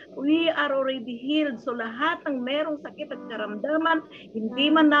Kalbaryo, we are already healed. So lahat ng merong sakit at karamdaman, hindi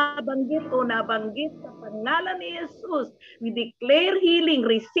man nabanggit o nabanggit sa pangalan ni Jesus, we declare healing,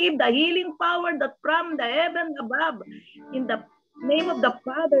 receive the healing power that from the heaven above. In the name of the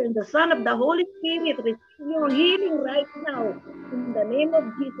Father and the Son of the Holy Spirit, receive your healing right now. In the name of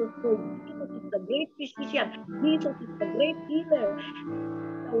Jesus, for Jesus is the great physician. Jesus is the great healer.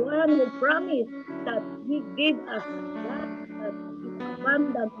 The one who promised that He gave us that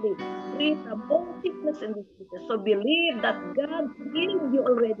abundantly, free from all sickness and diseases. So believe that God healed you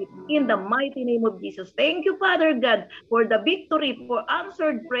already in the mighty name of Jesus. Thank you, Father God, for the victory, for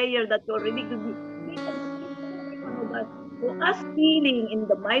answered prayer that you already give me. to us healing. In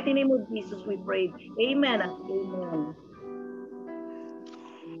the mighty name of Jesus we pray. Amen and amen.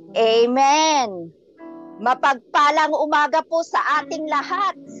 Amen. Mapagpalang umaga po sa ating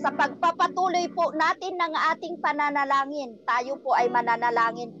lahat. Sa pagpapatuloy po natin ng ating pananalangin, tayo po ay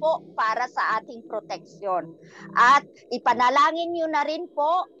mananalangin po para sa ating proteksyon. At ipanalangin nyo na rin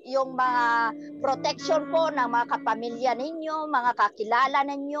po yung mga protection po ng mga kapamilya ninyo, mga kakilala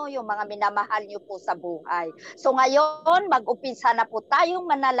ninyo, yung mga minamahal nyo po sa buhay. So ngayon, mag-umpisa na po tayong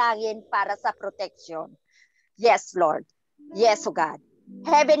manalangin para sa protection. Yes, Lord. Yes, O God.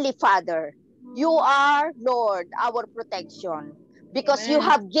 Heavenly Father, you are, Lord, our protection. Because you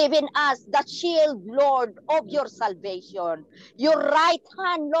have given us the shield, Lord, of your salvation. Your right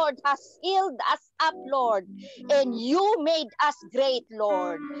hand, Lord, has healed us up, Lord. And you made us great,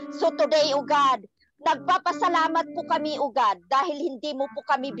 Lord. So today, O God, nagpapasalamat po kami, O God, dahil hindi mo po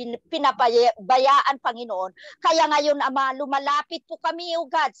kami pinabayaan, Panginoon. Kaya ngayon, Ama, lumalapit po kami, O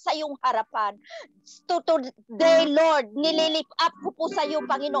God, sa iyong harapan. Today, Lord, nililift up ko po sa iyo,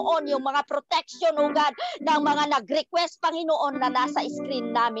 Panginoon, yung mga protection, O God, ng mga nag-request, Panginoon, na nasa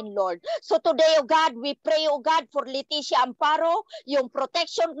screen namin, Lord. So today, O God, we pray, O God, for Leticia Amparo, yung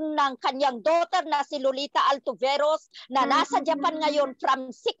protection ng kanyang daughter na si Lolita Altuveros, na nasa Japan ngayon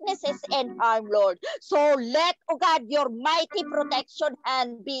from sicknesses and harm, Lord. So let, O God, your mighty protection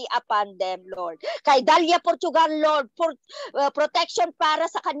hand be upon them, Lord. Kay Dalia Portugal, Lord, for protection para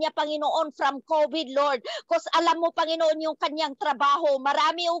sa kanya, Panginoon, from COVID, Lord. Because alam mo, Panginoon, yung kanyang trabaho.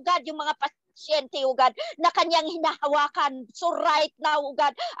 Marami, O God, yung mga pasyente, O God, na kanyang hinahawakan. So right now, O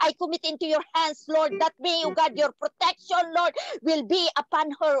God, I commit into your hands, Lord, that may, O God, your protection, Lord, will be upon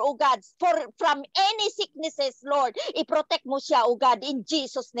her, O God, from any sicknesses, Lord. I-protect mo siya, O God, in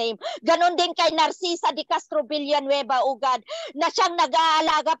Jesus' name. Ganon din kay Narcisa de Castro Villanueva, O God, na siyang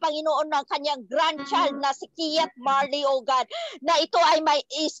nag-aalaga, Panginoon, ng kanyang grandchild na si Kiat Marley, O God, na ito ay may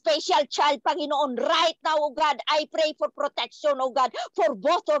special child, Panginoon. Right now, O God, I pray for protection, O God, for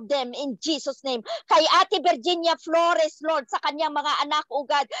both of them in Jesus' name. Kay Ate Virginia Flores, Lord, sa kanyang mga anak, O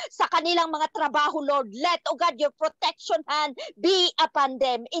God, sa kanilang mga trabaho, Lord, let, O God, your protection hand be upon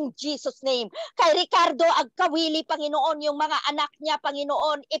them in Jesus' name. Kay Ricardo Agkawili, Panginoon, yung mga anak niya,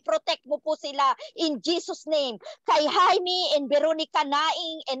 Panginoon, i-protect mo po sila in Jesus' name. Kay Jaime and Veronica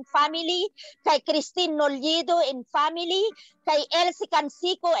Naing and family, kay Christine Nollido and family, kay Elsie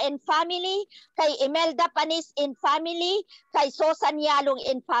Cansico and family, kay Imelda Panis and family, kay Sosan Yalong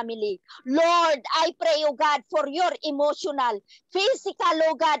and family. Lord, I pray, O God, for your emotional, physical,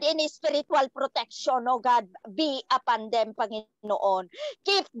 O God, and spiritual protection, O God, be upon them, Panginoon.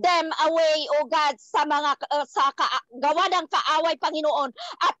 Keep them away, O God, sa mga gawa ng kaaway, Panginoon,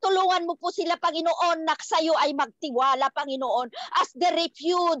 at tulungan mo po sila, Panginoon, na sa iyo ay magtiwala, Panginoon, as the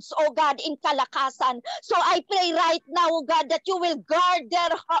refuge, O God, in kalakasan. So I pray right now, O God, that you will guard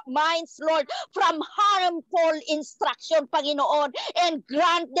their minds, Lord, from harmful instruction, Panginoon, and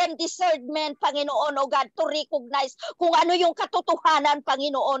grant them discernment, Panginoon, O God, to recognize kung ano yung katotohanan,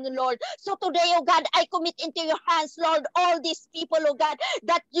 Panginoon, Lord. So today, O God, I commit into your hands, Lord, all these people, O God,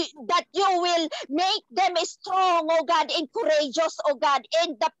 that you will make them strong, O God, and courageous, O God,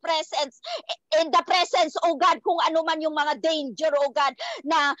 in the presence, O God, kung ano man yung mga danger, O God,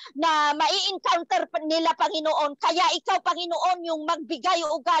 na mai-encounter nila, Panginoon. Kaya ikaw, Panginoon, yung magbigay,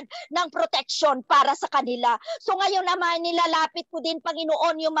 O God, ng protection para sa kanila. So ngayon naman, nilalapit ko din,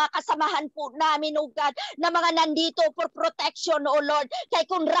 Panginoon, yung mga kasamahan po namin, O God, na mga nandito for protection, O Lord. Kay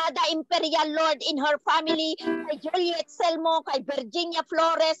Conrada Imperial, Lord, in her family, kay Juliet Selmo, kay Virginia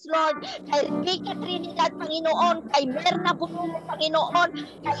Flores, Lord, kay Rebecca Trinidad, Panginoon, kay Merna Bunulo, Panginoon,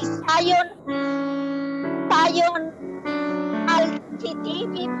 kay Sayon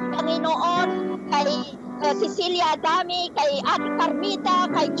Al-Titibi, Panginoon, kay Cecilia Adami, kay Ate Carmita,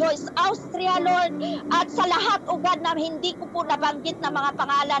 kay Joyce Austria, Lord, at sa lahat, O God, na hindi ko po nabanggit na mga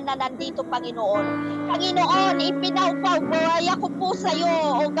pangalan na nandito, Panginoon. Panginoon, ipinaupaubaya ko po sa iyo,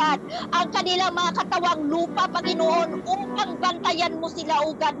 O God, ang kanilang mga katawang lupa, Panginoon, upang bantayan mo sila,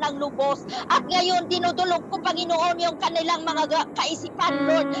 O God, ng lubos. At ngayon, dinudulog ko, Panginoon, yung kanilang mga kaisipan,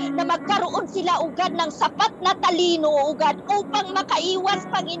 Lord, na magkaroon sila, O God, ng sapat na talino, O God, upang makaiwas,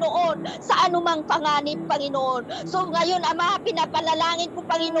 Panginoon, sa anumang panganib, Panginoon. So ngayon, Ama, pinapanalangin ko,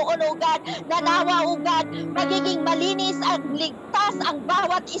 Panginoon, O God, na nawa, O God, magiging malinis at ligtas ang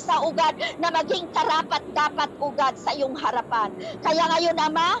bawat isa, O God, na maging karapat-dapat, O God, sa iyong harapan. Kaya ngayon,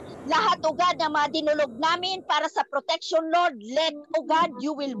 Ama, lahat, O God, na mga dinulog namin para sa protection, Lord, let, O God,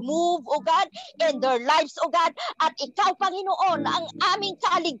 you will move, O God, in their lives, O God, at ikaw, Panginoon, ang aming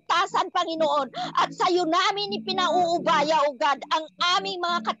kaligtasan, Panginoon, at sa iyo namin ipinauubaya, O God, ang ang aming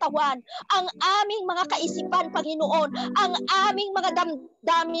mga katawan, ang aming mga kaisipan, Panginoon, ang aming mga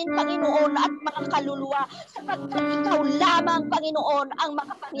damdamin, Panginoon, at mga kaluluwa, sapagkat ikaw lamang, Panginoon, ang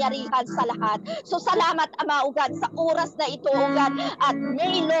makapangyarihan sa lahat. So salamat, Ama, O God, sa oras na ito, O God, at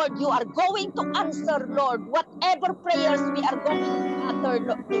may, Lord, you are going to answer, Lord, whatever prayers we are going to utter,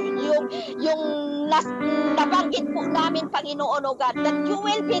 Lord, yung nabanggit po namin, Panginoon, O God, that you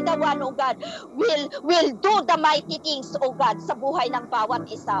will be the one, O God, will do the mighty things, O God, sa buhay ng bawat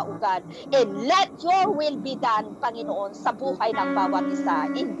isa, O God. And let your will be done, Panginoon, sa buhay ng bawat isa.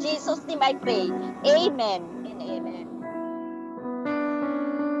 In Jesus' name I pray. Amen and amen.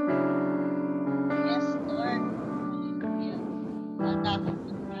 Yes, Lord. Hallelujah. Dapat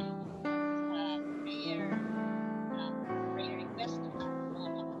po tayo sa prayer request ng ating mga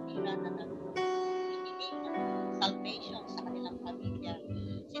kapatiran na nagbibigay ng salvation sa kanilang pamilya.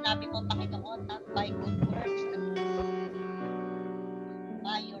 Sinabi mo, Panginoon, not by good works, but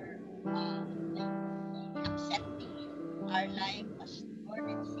by your accepting you, our life as Lord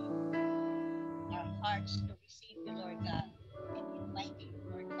and Savior, our hearts to receive you, Lord God, and inviting you,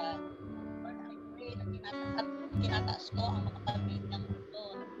 Lord God. Lord, I pray na tinataas ko ang mga pamilyang ito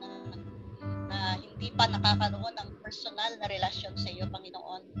na hindi pa nakakaroon ng personal na relasyon sa iyo,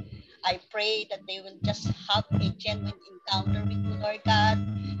 Panginoon. I pray that they will just have a genuine encounter with you, Lord God.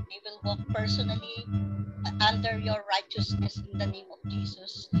 They will walk personally under your righteousness in the name of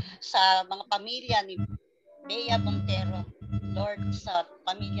Jesus. Sa mga pamilya ni Bea Montero, Lord, sa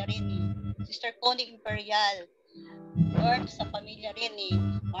pamilya rin ni Sister Connie Imperial, Lord, sa pamilya rin ni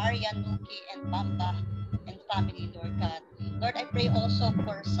Maria Nuki and Bamba and family, Lord God. Lord, I pray also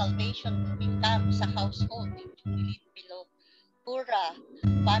for salvation moving camp sa household ni Julie Bilo, Pura,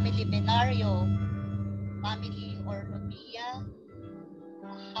 family Benario, family Orlovia,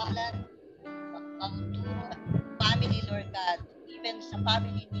 Halan, Bauturo, family, Lord God, even sa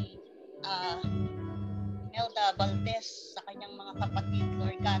family ni Melda Valdez, sa kanyang mga kapatid,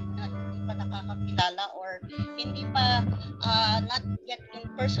 Lord God, na hindi pa nakakakilala or hindi pa not yet in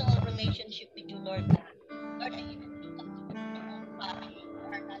personal relationship with you, Lord God. Lord, I even lift up to you their own family who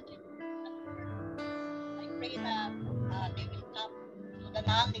are not yet converted. I pray na they will come to the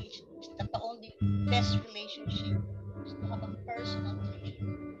knowledge that the only best relationship is to have a personal relationship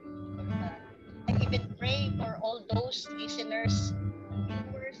with you, Lord God. I even pray for all those listeners and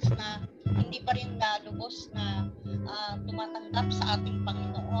viewers na hindi pa rin lubos na tumatanggap sa ating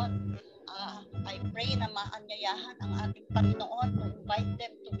Panginoon. I pray na maanyayahan ang ating Panginoon to invite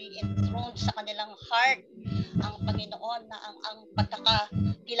them to be enthroned sa kanilang heart. Ang Panginoon na ang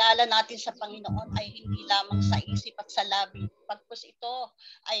pagkakakilala natin sa Panginoon ay hindi lamang sa isip at sa labi. Pagkus ito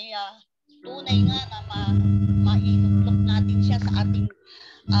ay tunay nga na mailuklok natin siya sa ating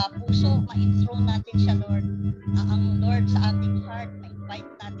puso, ma-enthrone natin siya, Lord. Ang Lord sa ating heart,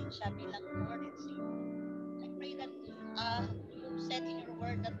 ma-invite natin siya bilang Lord and Savior. I pray that you said in your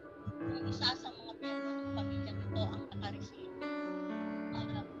word that kung isa sa mga miyembro ng pamilyang ito ang naka-receive,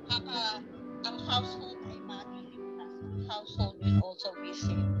 ang household ay maliligtas. Ang household will also be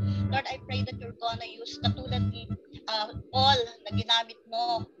saved. Lord, I pray that you're gonna use katulad ni Paul na ginamit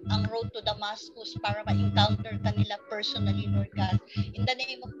mo ang road to Damascus para ma-encounter kanila personally, Lord God. In the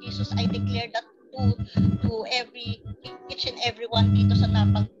name of Jesus, I declare that to each and everyone dito sa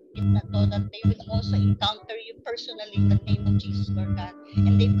nabanggit na to, that they will also encounter you personally in the name of Jesus, Lord God.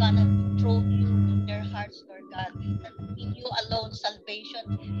 And they're gonna throw you in their hearts, Lord God. That in you alone,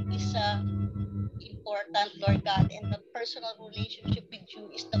 salvation is important, Lord God. And the personal relationship with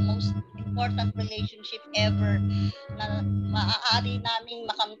you is the most important relationship ever na maaari naming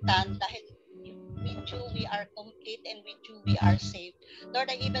makamtan dahil with you we are complete and with you we are saved. Lord,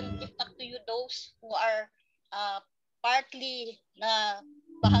 I even lift up to you those who are partly na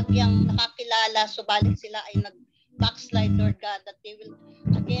bahagyang nakakilala subalit sila ay nag-backslide, Lord God, that they will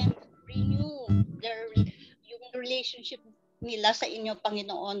again renew yung relationship nila sa inyo,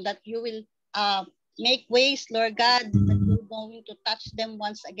 Panginoon, that you will make ways, Lord God, that you're going to touch them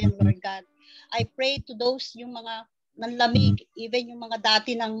once again, Lord God. I pray to those yung mga nanlamig, even yung mga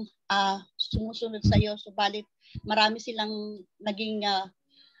dati nang sumusunod sa iyo, subalit marami silang naging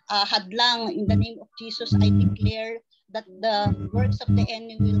hadlang. In the name of Jesus, I declare that the works of the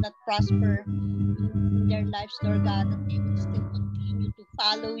enemy will not prosper in their lives, Lord God, that they will still continue to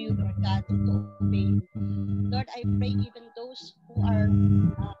follow you, Lord God, and to obey you. Lord, I pray even those who are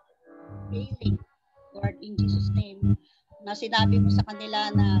failing, Lord, in Jesus' name, na sinabi mo sa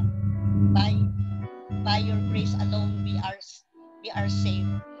kanila na by your grace alone we are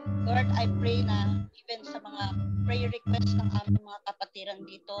saved. Lord, I pray na even sa mga prayer requests ng aming mga kapatiran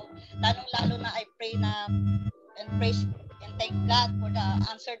dito, lalong-lalo na I pray na and And thank God for the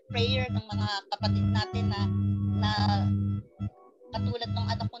answered prayer ng mga kapatid natin na katulad ng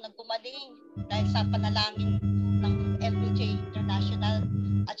anak ko na gumaling dahil sa panalangin ng LVJ International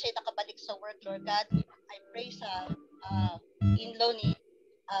at siya nakabalik sa work, Lord God. I pray sa in-law ni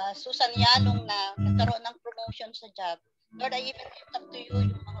Susan Yalong na nagkaroon ng promotion sa job. Lord, I even lift up to you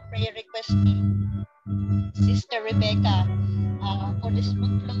yung mga prayer request ni Sister Rebecca for the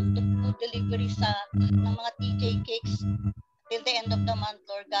smooth flow to food delivery ng mga TJ cakes till the end of the month,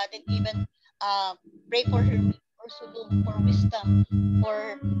 Lord God, and even pray for her, for Sulong, for wisdom,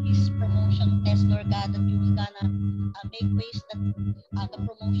 for his promotion test, Lord God, that you will gonna make ways that the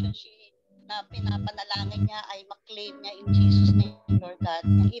promotion na pinapanalangin niya ay maklaim niya in Jesus' name, Lord God.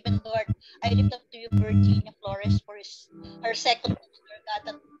 And even, Lord, I lift up to you Virginia Flores for her second dose, Lord God,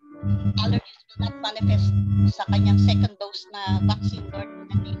 that allergies will not manifest sa kanyang second dose na vaccine, Lord, in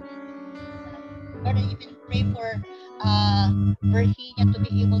the name of Jesus. Lord, I even pray for Virginia to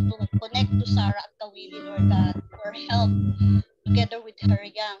be able to connect to Sarah at Kawili, Lord God, for help together with her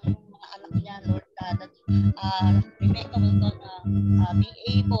young mga anak niya, Lord God, that Rebecca will gonna be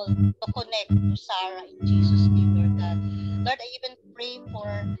able to connect to Sarah in Jesus' name, Lord God. Lord, I even pray for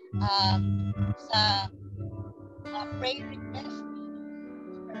sa prayer request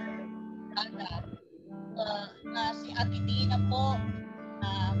na si Ate Dina po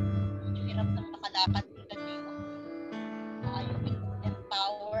na medyo hirap ng makalakad in the name of you will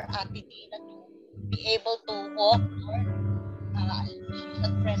empower Ate Dina to be able to walk, Lord. She's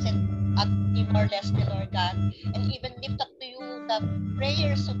at present at Timor-Leste, Lord God. And even lift up to you the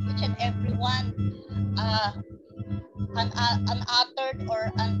prayers of each and every one unuttered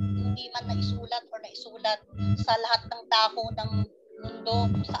or hindi man naisulat or naisulat sa lahat ng dako ng mundo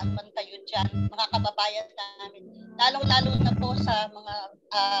kung saan man kayo dyan, mga kababayan namin. Lalong-lalo na po sa mga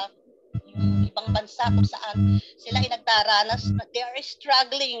yung ibang bansa kung saan sila ay nagdaranas, they are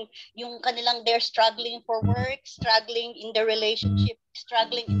struggling, they're struggling for work, struggling in their relationship,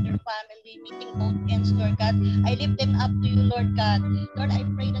 struggling in their family, meeting both ends, Lord God. I lift them up to you, Lord God. Lord, I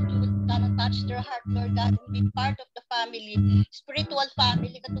pray that you will gonna touch their heart, Lord God, and be part of the family, spiritual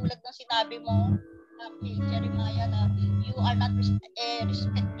family, katulad ng sinabi mo kay Jeremiah na you are not a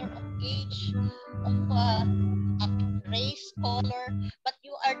respecter of age, of race, color, but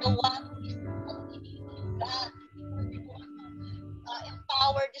you are the one who is God.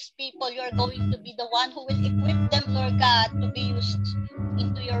 Empower these people. You are going to be the one who will equip them, Lord God, to be used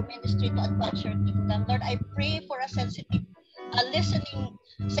into your ministry to advance your kingdom. Lord, I pray for a sensitive listening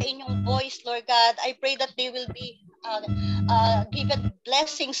sa inyong voice, Lord God. I pray that they will be given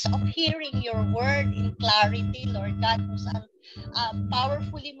blessings of hearing your word in clarity, Lord God, kung saan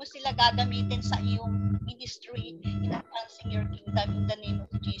powerfully mo sila gagamitin sa iyong ministry in advancing your kingdom in the name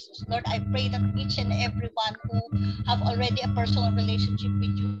of Jesus. Lord, I pray that each and everyone who have already a personal relationship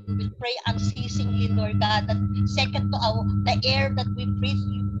with you will pray unceasingly, Lord God, that second to the air that we breathe,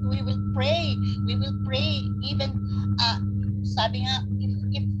 we will pray. We will pray even sabi nga,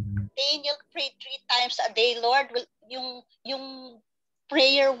 if Daniel prayed 3 times a day, Lord, will yung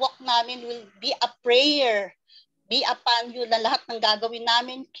prayer walk namin will be a prayer. Be upon you na lahat ng gagawin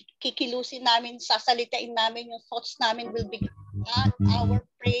namin, kikilusin namin, sasalitain namin, yung thoughts namin will be our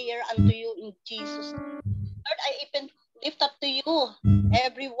prayer unto you in Jesus. Lord, I even lift up to you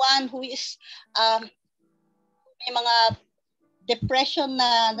everyone who is may mga depression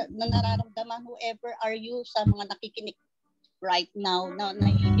na nararamdaman, whoever are you sa mga nakikinig right now na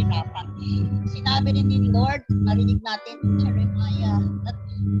nahihirapan. Sinabi rin ni Lord, narinig natin in Jeremiah, that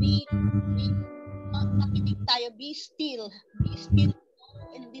we makinig tayo, be still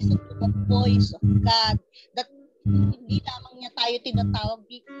and listen to the voice of God, that hindi lamang niya tayo tinatawag,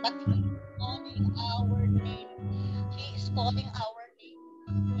 but He is calling our name. He is calling our name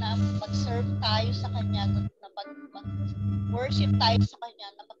na mag-serve tayo sa Kanya, na mag-worship tayo sa Kanya,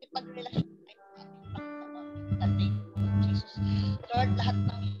 na makipag-relasyon tayo sa ating Panginoon in the name of Jesus. Lord, lahat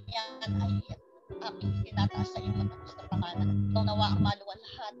ng yan ay aking tinataas sa iyong matamis na pangalan. Ikaw nawa ang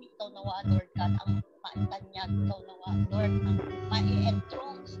maluwalhati, ikaw nawa, Lord God, ang maitanyag, ikaw nawa, Lord, ang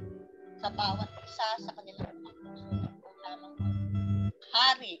mai-enthroned sa bawat isa sa kanilang mga puso at ikaw lamang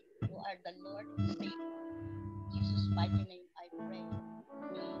Hari. You are the Lord and Savior. In Jesus' mighty name I pray.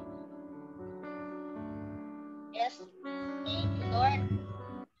 Yes, thank you, Lord.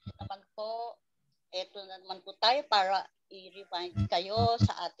 Ito naman po tayo para i-remind kayo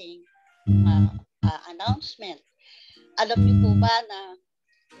sa ating announcement. Alam niyo po ba na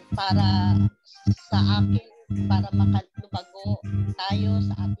para sa akin, para makalubago tayo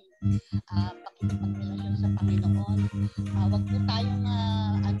sa ating pakikipagrelasyon sa Panginoon, wag po tayong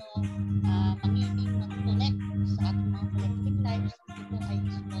mangibig mag-connect sa ating mga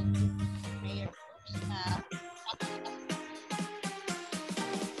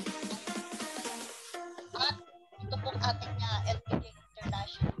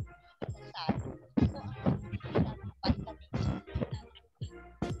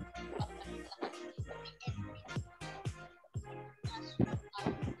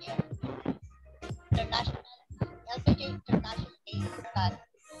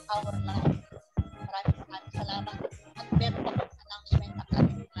our life. Maraming salamat. At meron pa akong announcement ang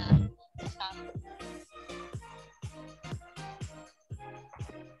ating kasama.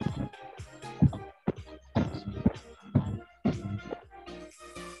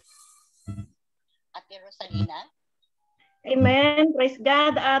 Ate Rosalina. Amen. Praise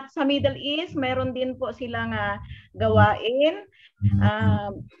God. At sa Middle East, meron din po silang gawain.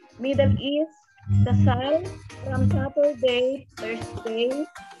 Middle East, DASAL from Saturday, Thursday,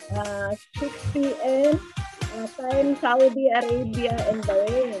 6 p.m. Time Saudi Arabia and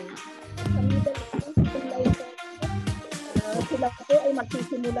Bahrain. Sa Middle East, sila po ay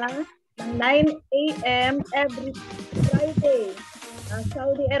magsisimula ng 9 a.m. every Friday,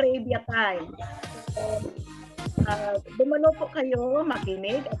 Saudi Arabia time. Dumalo po kayo,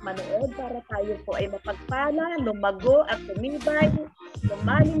 makinig at manood para tayo po ay mapagpala, lumago at tumibay,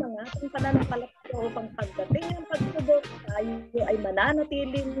 lumalim ang ating pananampalataya upang pagdating ng pagsubok, tayo ay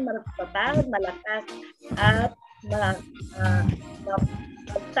mananatiling matatag, malakas at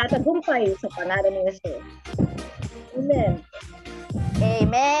magtatagumpay sa pangalan ni Jesus. Amen.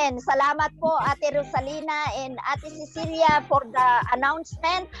 Amen. Salamat po Ate Rosalina and Ate Cecilia for the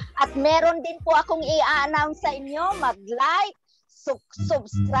announcement. At meron din po akong i-announce sa inyo. Mag-like,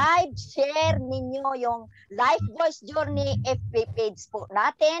 subscribe, share ninyo yung Life Voice Journey FB page po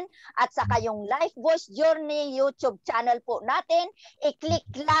natin. At saka yung Life Voice Journey YouTube channel po natin. I-click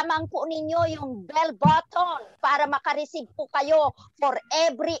lamang po ninyo yung bell button para makareceive po kayo for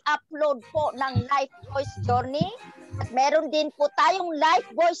every upload po ng Life Voice Journey. At meron din po tayong Life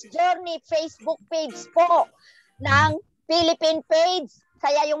Voice Journey Facebook page po ng Philippine page.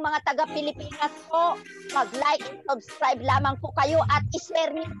 Kaya yung mga taga-Pilipinas po, mag-like and subscribe lamang po kayo at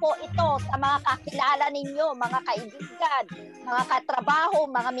i-share niyo po ito sa mga kakilala ninyo, mga kaibigan, mga katrabaho,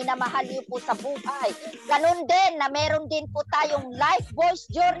 mga minamahal niyo po sa buhay. Ganun din na meron din po tayong Life Voice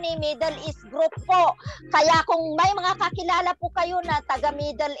Journey Middle East group po. Kaya kung may mga kakilala po kayo na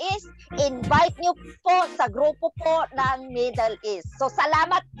taga-Middle East, invite niyo po sa grupo po ng Middle East. So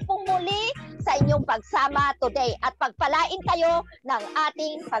salamat po muli sa inyong pagsama today at pagpalain kayo ng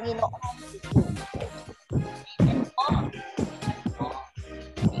ating Panginoon.